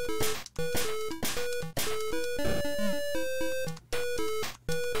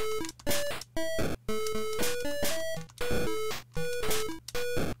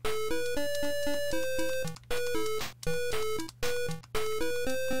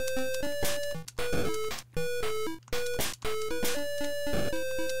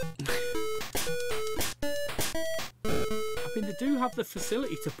 The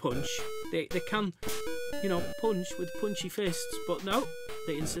facility to punch. They can, you know, punch with punchy fists, but no,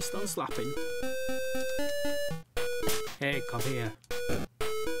 they insist on slapping. Hey, come here.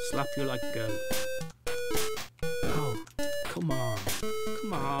 Slap you like a girl. Oh, come on.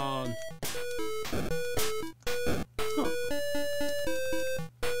 Come on.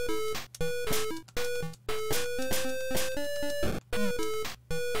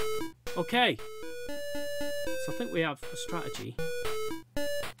 Okay. So I think we have a strategy.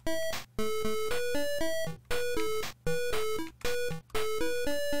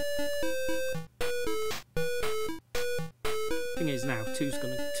 Thing is now two's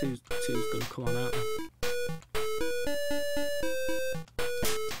gonna come on out.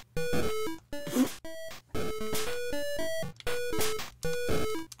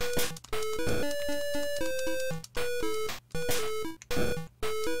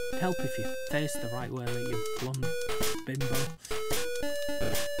 Help if you face the right way, like you blonde bimbo.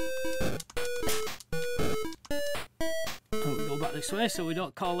 Oh, we go back this way so we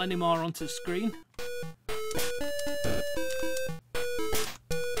don't call any more onto the screen.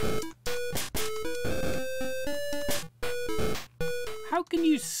 How can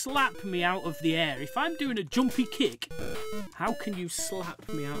you slap me out of the air? If I'm doing a jumpy kick, how can you slap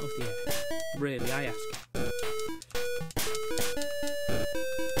me out of the air? Really, I ask you.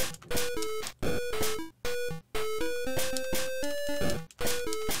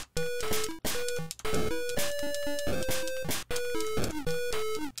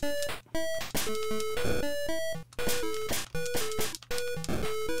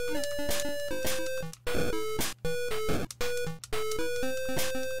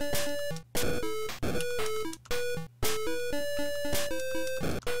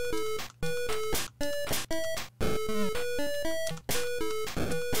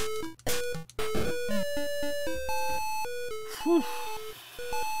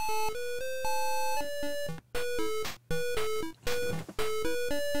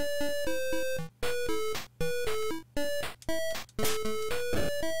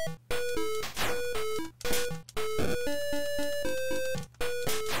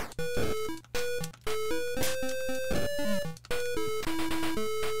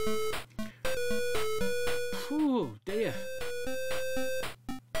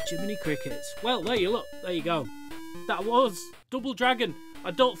 Crickets. Well, there you look. There you go. That was Double Dragon.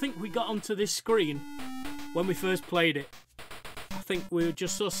 I don't think we got onto this screen when we first played it. I think we were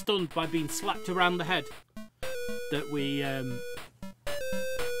just so stunned by being slapped around the head that we, yeah,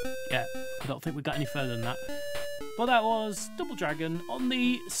 I don't think we got any further than that. But that was Double Dragon on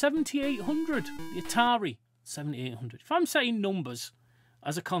the 7800, the Atari 7800. If I'm saying numbers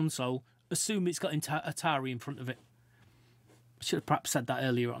as a console, assume it's got Atari in front of it. I should have perhaps said that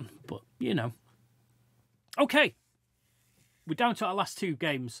earlier on, but you know. Okay, we're down to our last two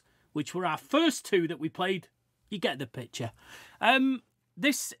games, which were our first two that we played. You get the picture.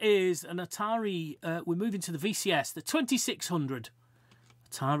 This is an Atari, we're moving to the VCS, the 2600.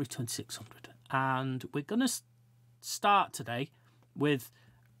 Atari 2600. And we're going to start today with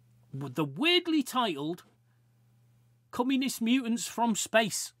the weirdly titled Communist Mutants from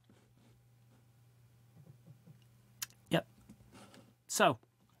Space. Yep. So,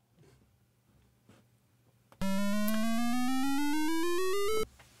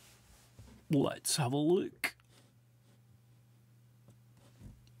 let's have a look.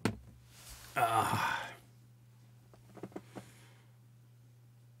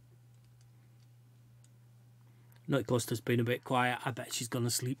 Night Cluster's been a bit quiet. I bet she's gonna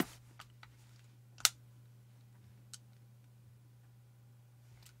sleep.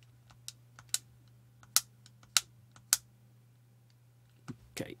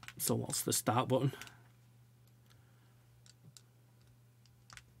 Okay, so what's the start button?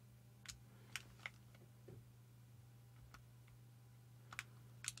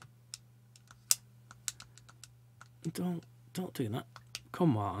 Don't do that.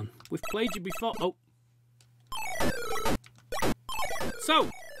 Come on. We've played you before. Oh. So,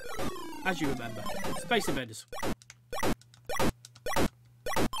 as you remember, Space Invaders.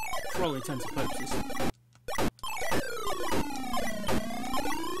 For all intents and purposes.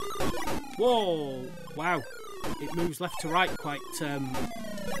 Whoa! Wow. It moves left to right quite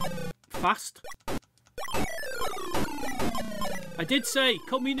fast. I did say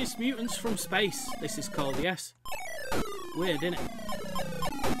Communist Mutants from Space, this is called, yes. Weird, isn't it?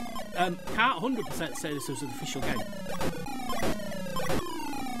 Can't 100% say this was an official game.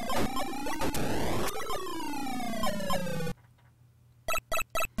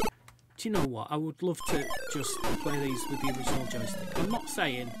 Do you know what? I would love to just play these with the original joystick. I'm not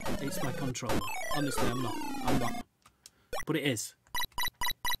saying it's my controller. Honestly, I'm not. I'm not. But it is.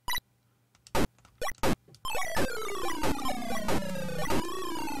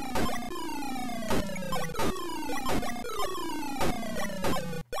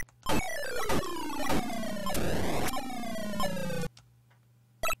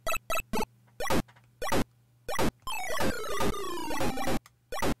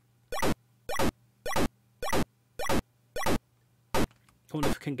 I wonder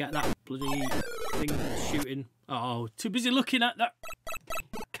if I can get that bloody thing shooting. Oh, too busy looking at that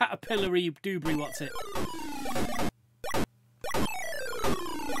caterpillar-y doobry, what's it?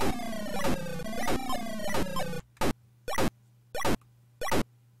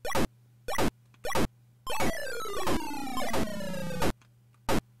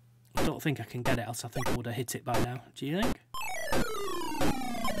 I don't think I can get it, else I think I would have hit it by now. Do you think?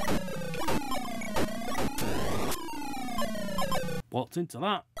 Walked into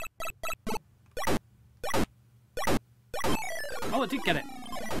that. Oh, I did get it.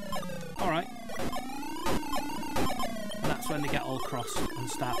 Alright. And that's when they get all cross and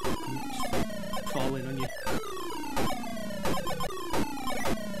start falling on you.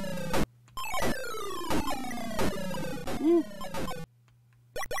 Woo.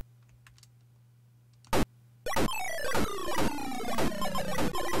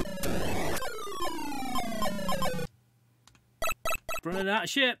 Running out of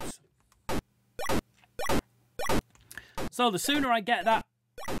ships. So the sooner I get that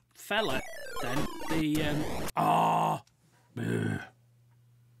fella, then the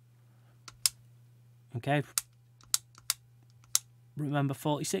okay. Remember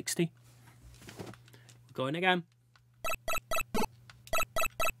 4060. We're going again.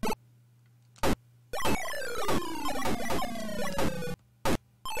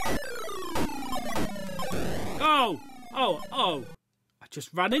 Oh, oh, oh. I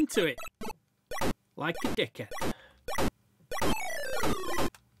just ran into it. Like a dickhead.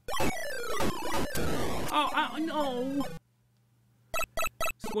 Oh, no.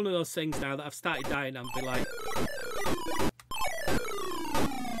 It's one of those things now that I've started dying and be like...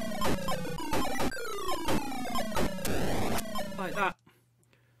 like that.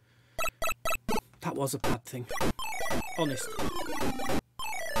 That was a bad thing. Honest.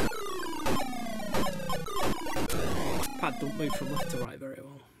 Pad don't move from left to right very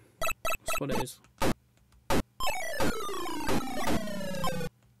well. That's what it is.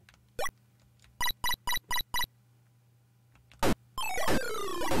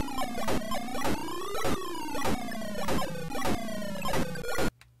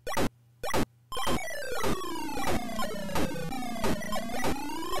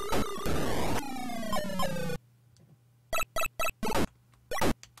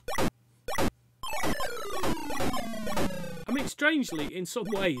 Strangely, in some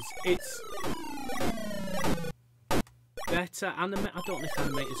ways, it's better animated. I don't know if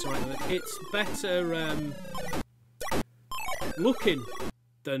animated's the right word. It's better looking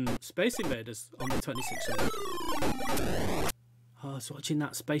than Space Invaders on the 2600. Oh, I was watching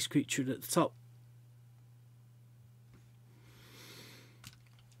that space creature at the top.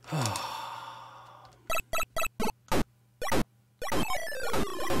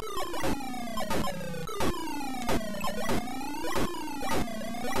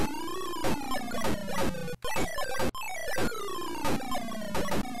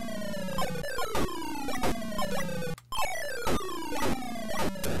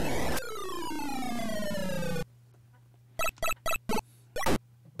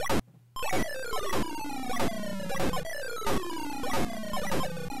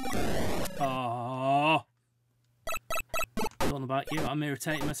 You, I'm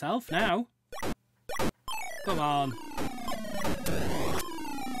irritating myself now. Come on.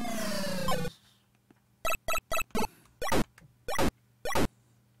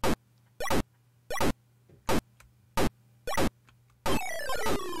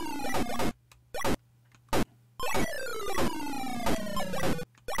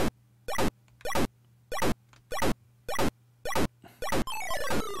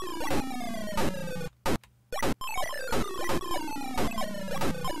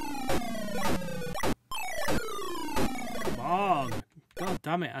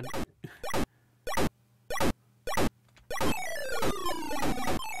 Damn it, and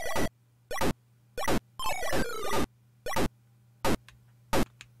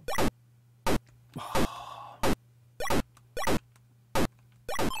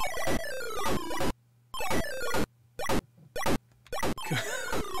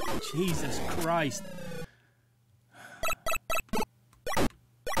Jesus Christ.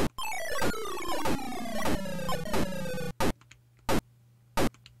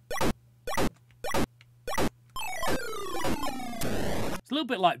 A little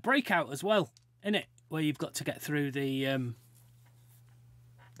bit like Breakout as well, isn't it? Where you've got to get through the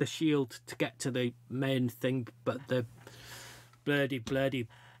shield to get to the main thing, but the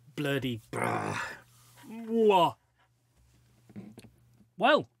blurdy.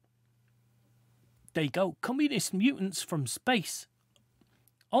 Well, there you go. Communist Mutants from Space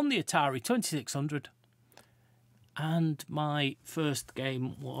on the Atari 2600. and my first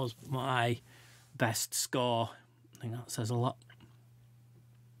game was my best score. I think that says a lot.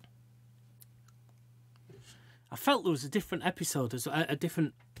 I felt there was a different episode, a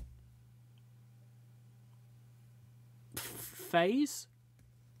different phase.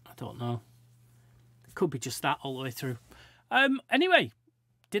 I don't know. It could be just that all the way through. Anyway,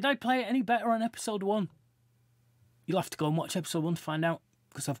 did I play it any better on episode 1? You'll have to go and watch episode 1 to find out,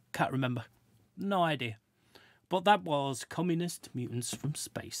 because I can't remember. No idea. But that was Communist Mutants from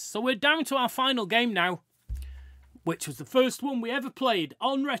Space. So we're down to our final game now, which was the first one we ever played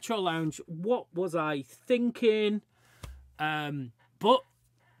on Retro Lounge. What was I thinking? But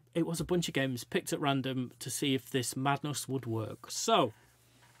it was a bunch of games picked at random to see if this madness would work. So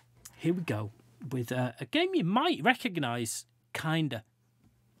here we go with a game you might recognise, kinda.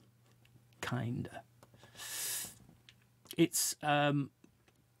 It's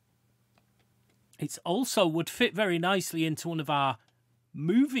also would fit very nicely into one of our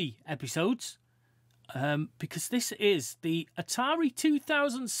movie episodes, because this is the Atari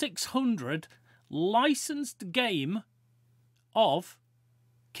 2600 licensed game of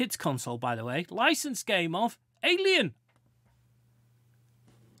kids console, by the way, licensed game of Alien.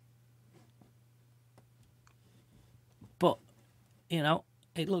 But, you know,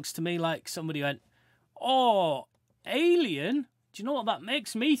 it looks to me like somebody went, oh, Alien? Do you know what that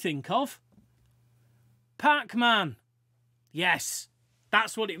makes me think of? Pac-Man. Yes,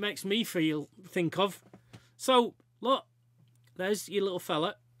 that's what it makes me think of. So, look, there's your little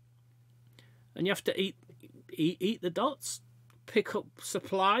fella. And you have to eat the dots, pick up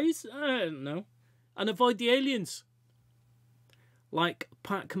supplies, I don't know, and avoid the aliens. Like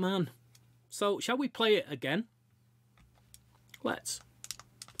Pac-Man. So, shall we play it again? Let's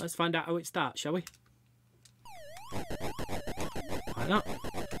find out how it starts, shall we? Like that.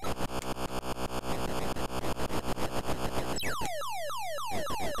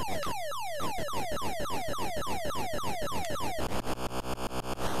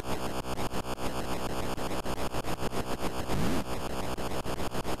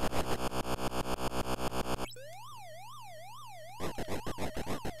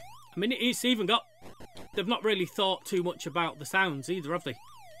 I mean, it's even got... They've not really thought too much about the sounds either, have they?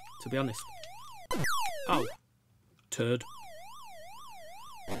 To be honest. Oh. Turd.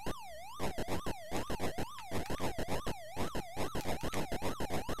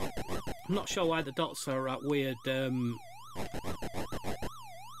 I'm not sure why the dots are at weird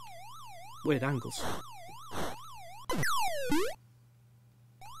angles.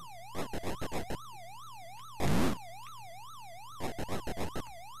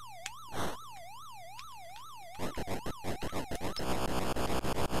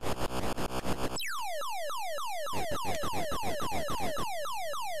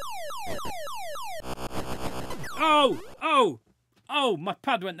 Oh, my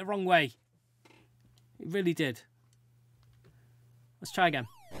pad went the wrong way. It really did. Let's try again.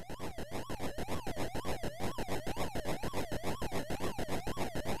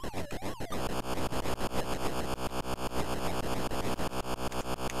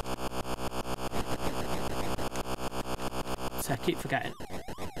 So I keep forgetting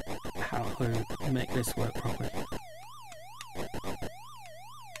how to make this work properly.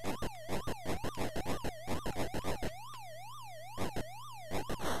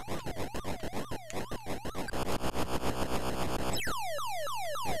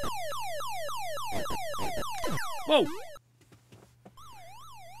 Whoa!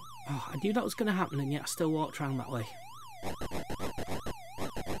 Oh, I knew that was going to happen, and yet I still walked around that way.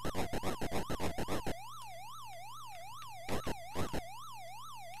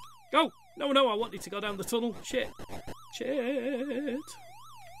 Go! No, I wanted to go down the tunnel. Shit.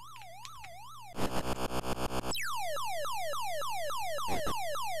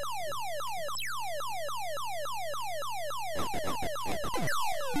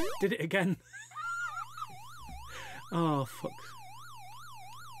 Did it again. Oh, fuck.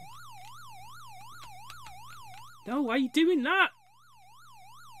 No, why are you doing that?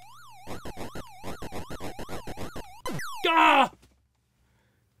 Ah!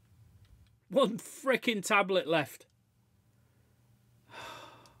 One frickin' tablet left.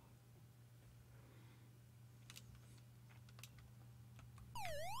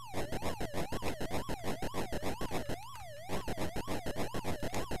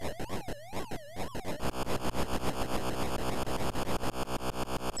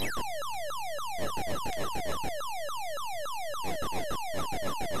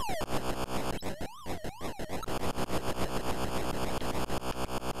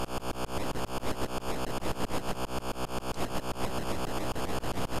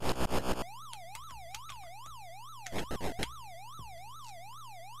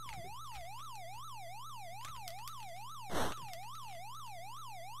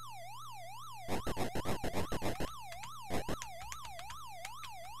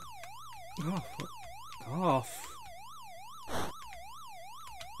 Oh, fuck off.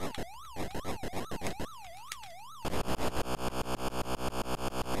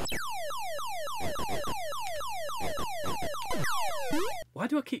 Why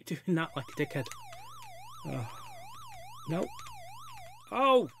do I keep doing that like a dickhead? Oh. No.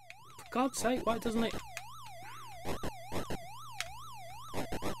 Oh, for God's sake, why doesn't it?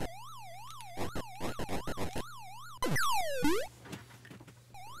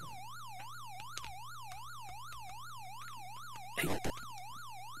 Hey.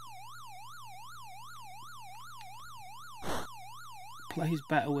 Plays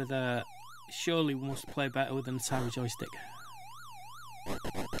better with a... Surely we must play better with an Atari joystick.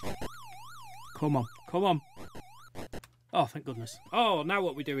 Come on, come on. Oh, thank goodness. Oh, now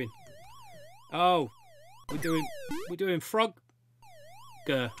what are we doing? Oh, we're doing frog.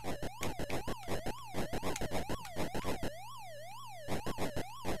 I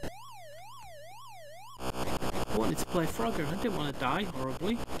wanted to play Frogger. I didn't want to die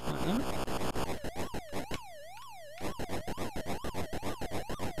horribly like that.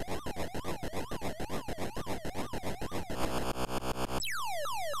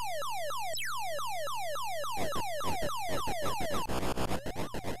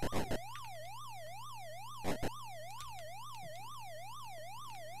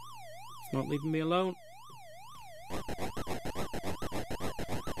 It's not leaving me alone.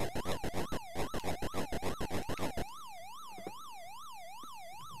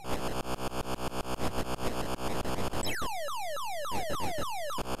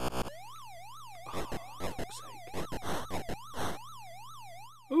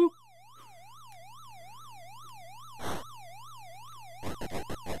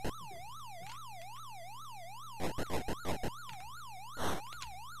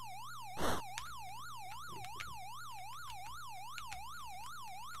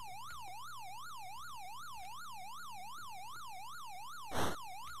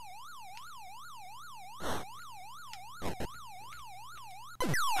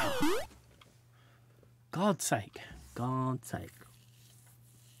 God's sake. God's sake.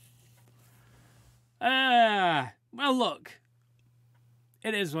 Well, look.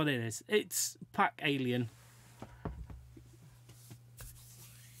 It is what it is. It's Pac Alien.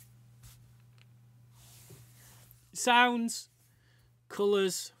 Sounds,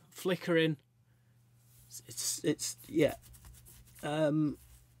 colours, flickering. It's yeah.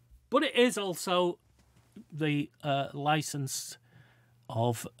 But it is also the license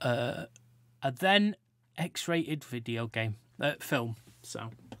of a then X-rated video game film. So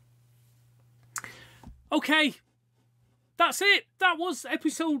okay, that's it. That was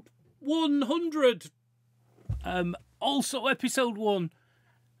episode 100. Also episode 1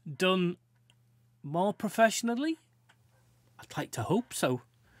 done more professionally. I'd like to hope so.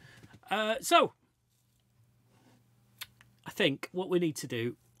 So I think what we need to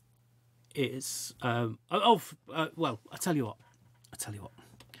do is well, I tell you what.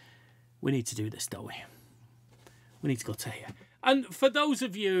 We need to do this, don't we? We need to go to here. And for those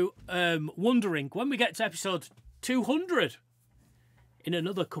of you wondering, when we get to episode 200 in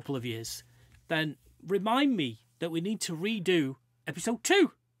another couple of years, then remind me that we need to redo episode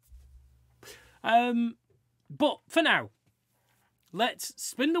 2. But for now, let's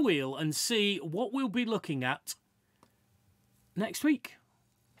spin the wheel and see what we'll be looking at next week.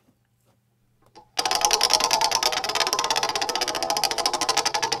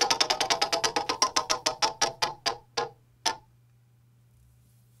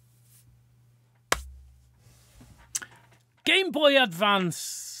 Game Boy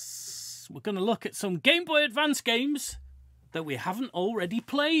Advance. We're going to look at some Game Boy Advance games that we haven't already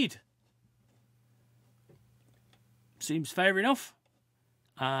played. Seems fair enough.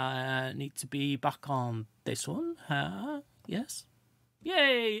 Need to be back on this one. Yes.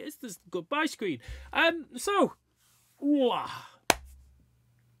 Yay! It's the goodbye screen. So,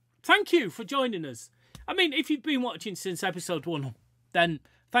 thank you for joining us. I mean, if you've been watching since episode 1, then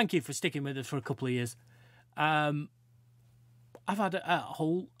thank you for sticking with us for a couple of years. I've had a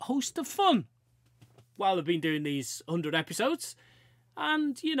whole host of fun while I've been doing these 100 episodes.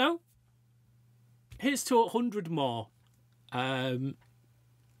 And, you know, here's to 100 more. Thank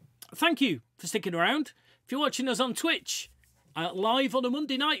you for sticking around. If you're watching us on Twitch, live on a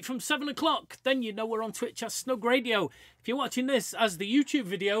Monday night from 7 o'clock, then you know we're on Twitch as Snugradio. If you're watching this as the YouTube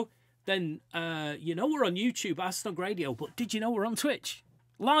video, then you know we're on YouTube as Snugradio. But did you know we're on Twitch?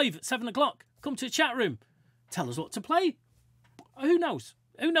 Live at 7 o'clock. Come to the chat room. Tell us what to play. Who knows?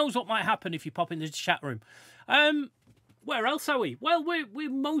 Who knows what might happen if you pop in the chat room? Where else are we? Well, we're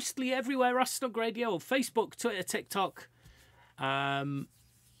mostly everywhere as Snugradio. Facebook, Twitter, TikTok.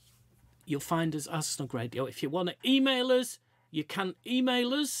 you'll find us as Snugradio. If you want to email us, you can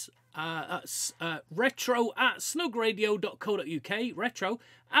email us at retro@snugradio.co.uk,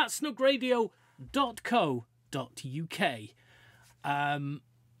 retro@snugradio.co.uk.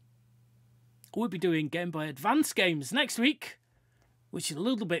 We'll be doing Game Boy Advance games next week, which is a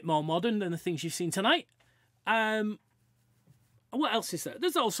little bit more modern than the things you've seen tonight. What else is there?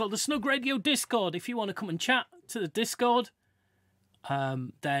 There's also the Snugradio Discord. If you want to come and chat to the Discord,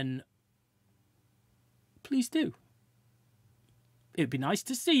 then please do. It'd be nice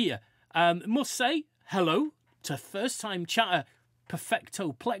to see you. Must say hello to first-time chatter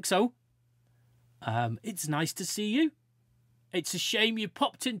Perfecto Plexo. It's nice to see you. It's a shame you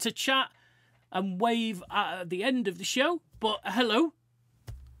popped into chat and wave at the end of the show, but hello.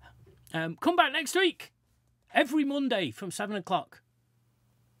 Come back next week. Every Monday from 7 o'clock.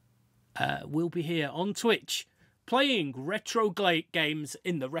 We'll be here on Twitch playing retro games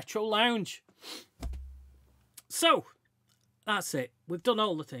in the Retro Lounge. So, that's it. We've done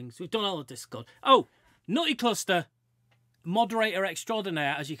all the things. We've done all the Discord. Oh, Nutty Cluster, moderator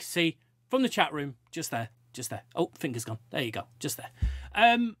extraordinaire, as you can see from the chat room. Just there. Just there. Oh, finger's gone. There you go. Just there.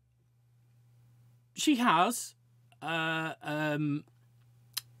 She has a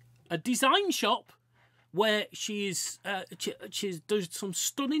design shop where she does some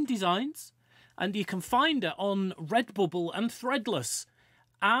stunning designs, and you can find her on Redbubble and Threadless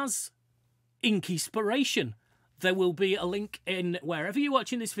as Inkispiration. There will be a link in wherever you're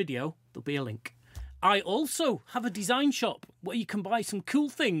watching this video. There'll be a link. I also have a design shop where you can buy some cool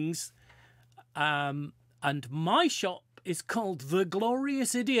things, and my shop is called The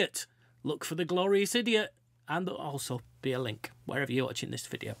Glorious Idiot. Look for The Glorious Idiot, and there'll also be a link wherever you're watching this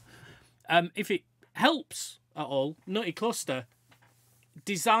video. If it helps at all, Nutty Cluster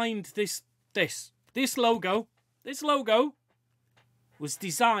designed this logo. This logo was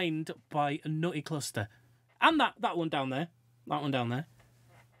designed by a Nutty Cluster. And that one down there. That one down there.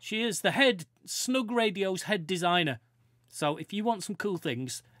 She is the Snugradio's head designer. So if you want some cool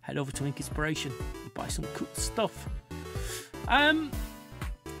things, head over to Inkispiration and buy some cool stuff.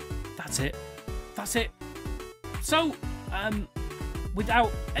 That's it. That's it. So,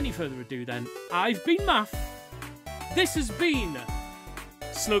 without any further ado then, I've been Math. This has been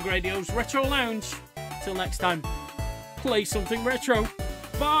Snugradio's Retro Lounge. Till next time, play something retro.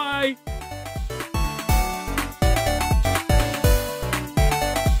 Bye!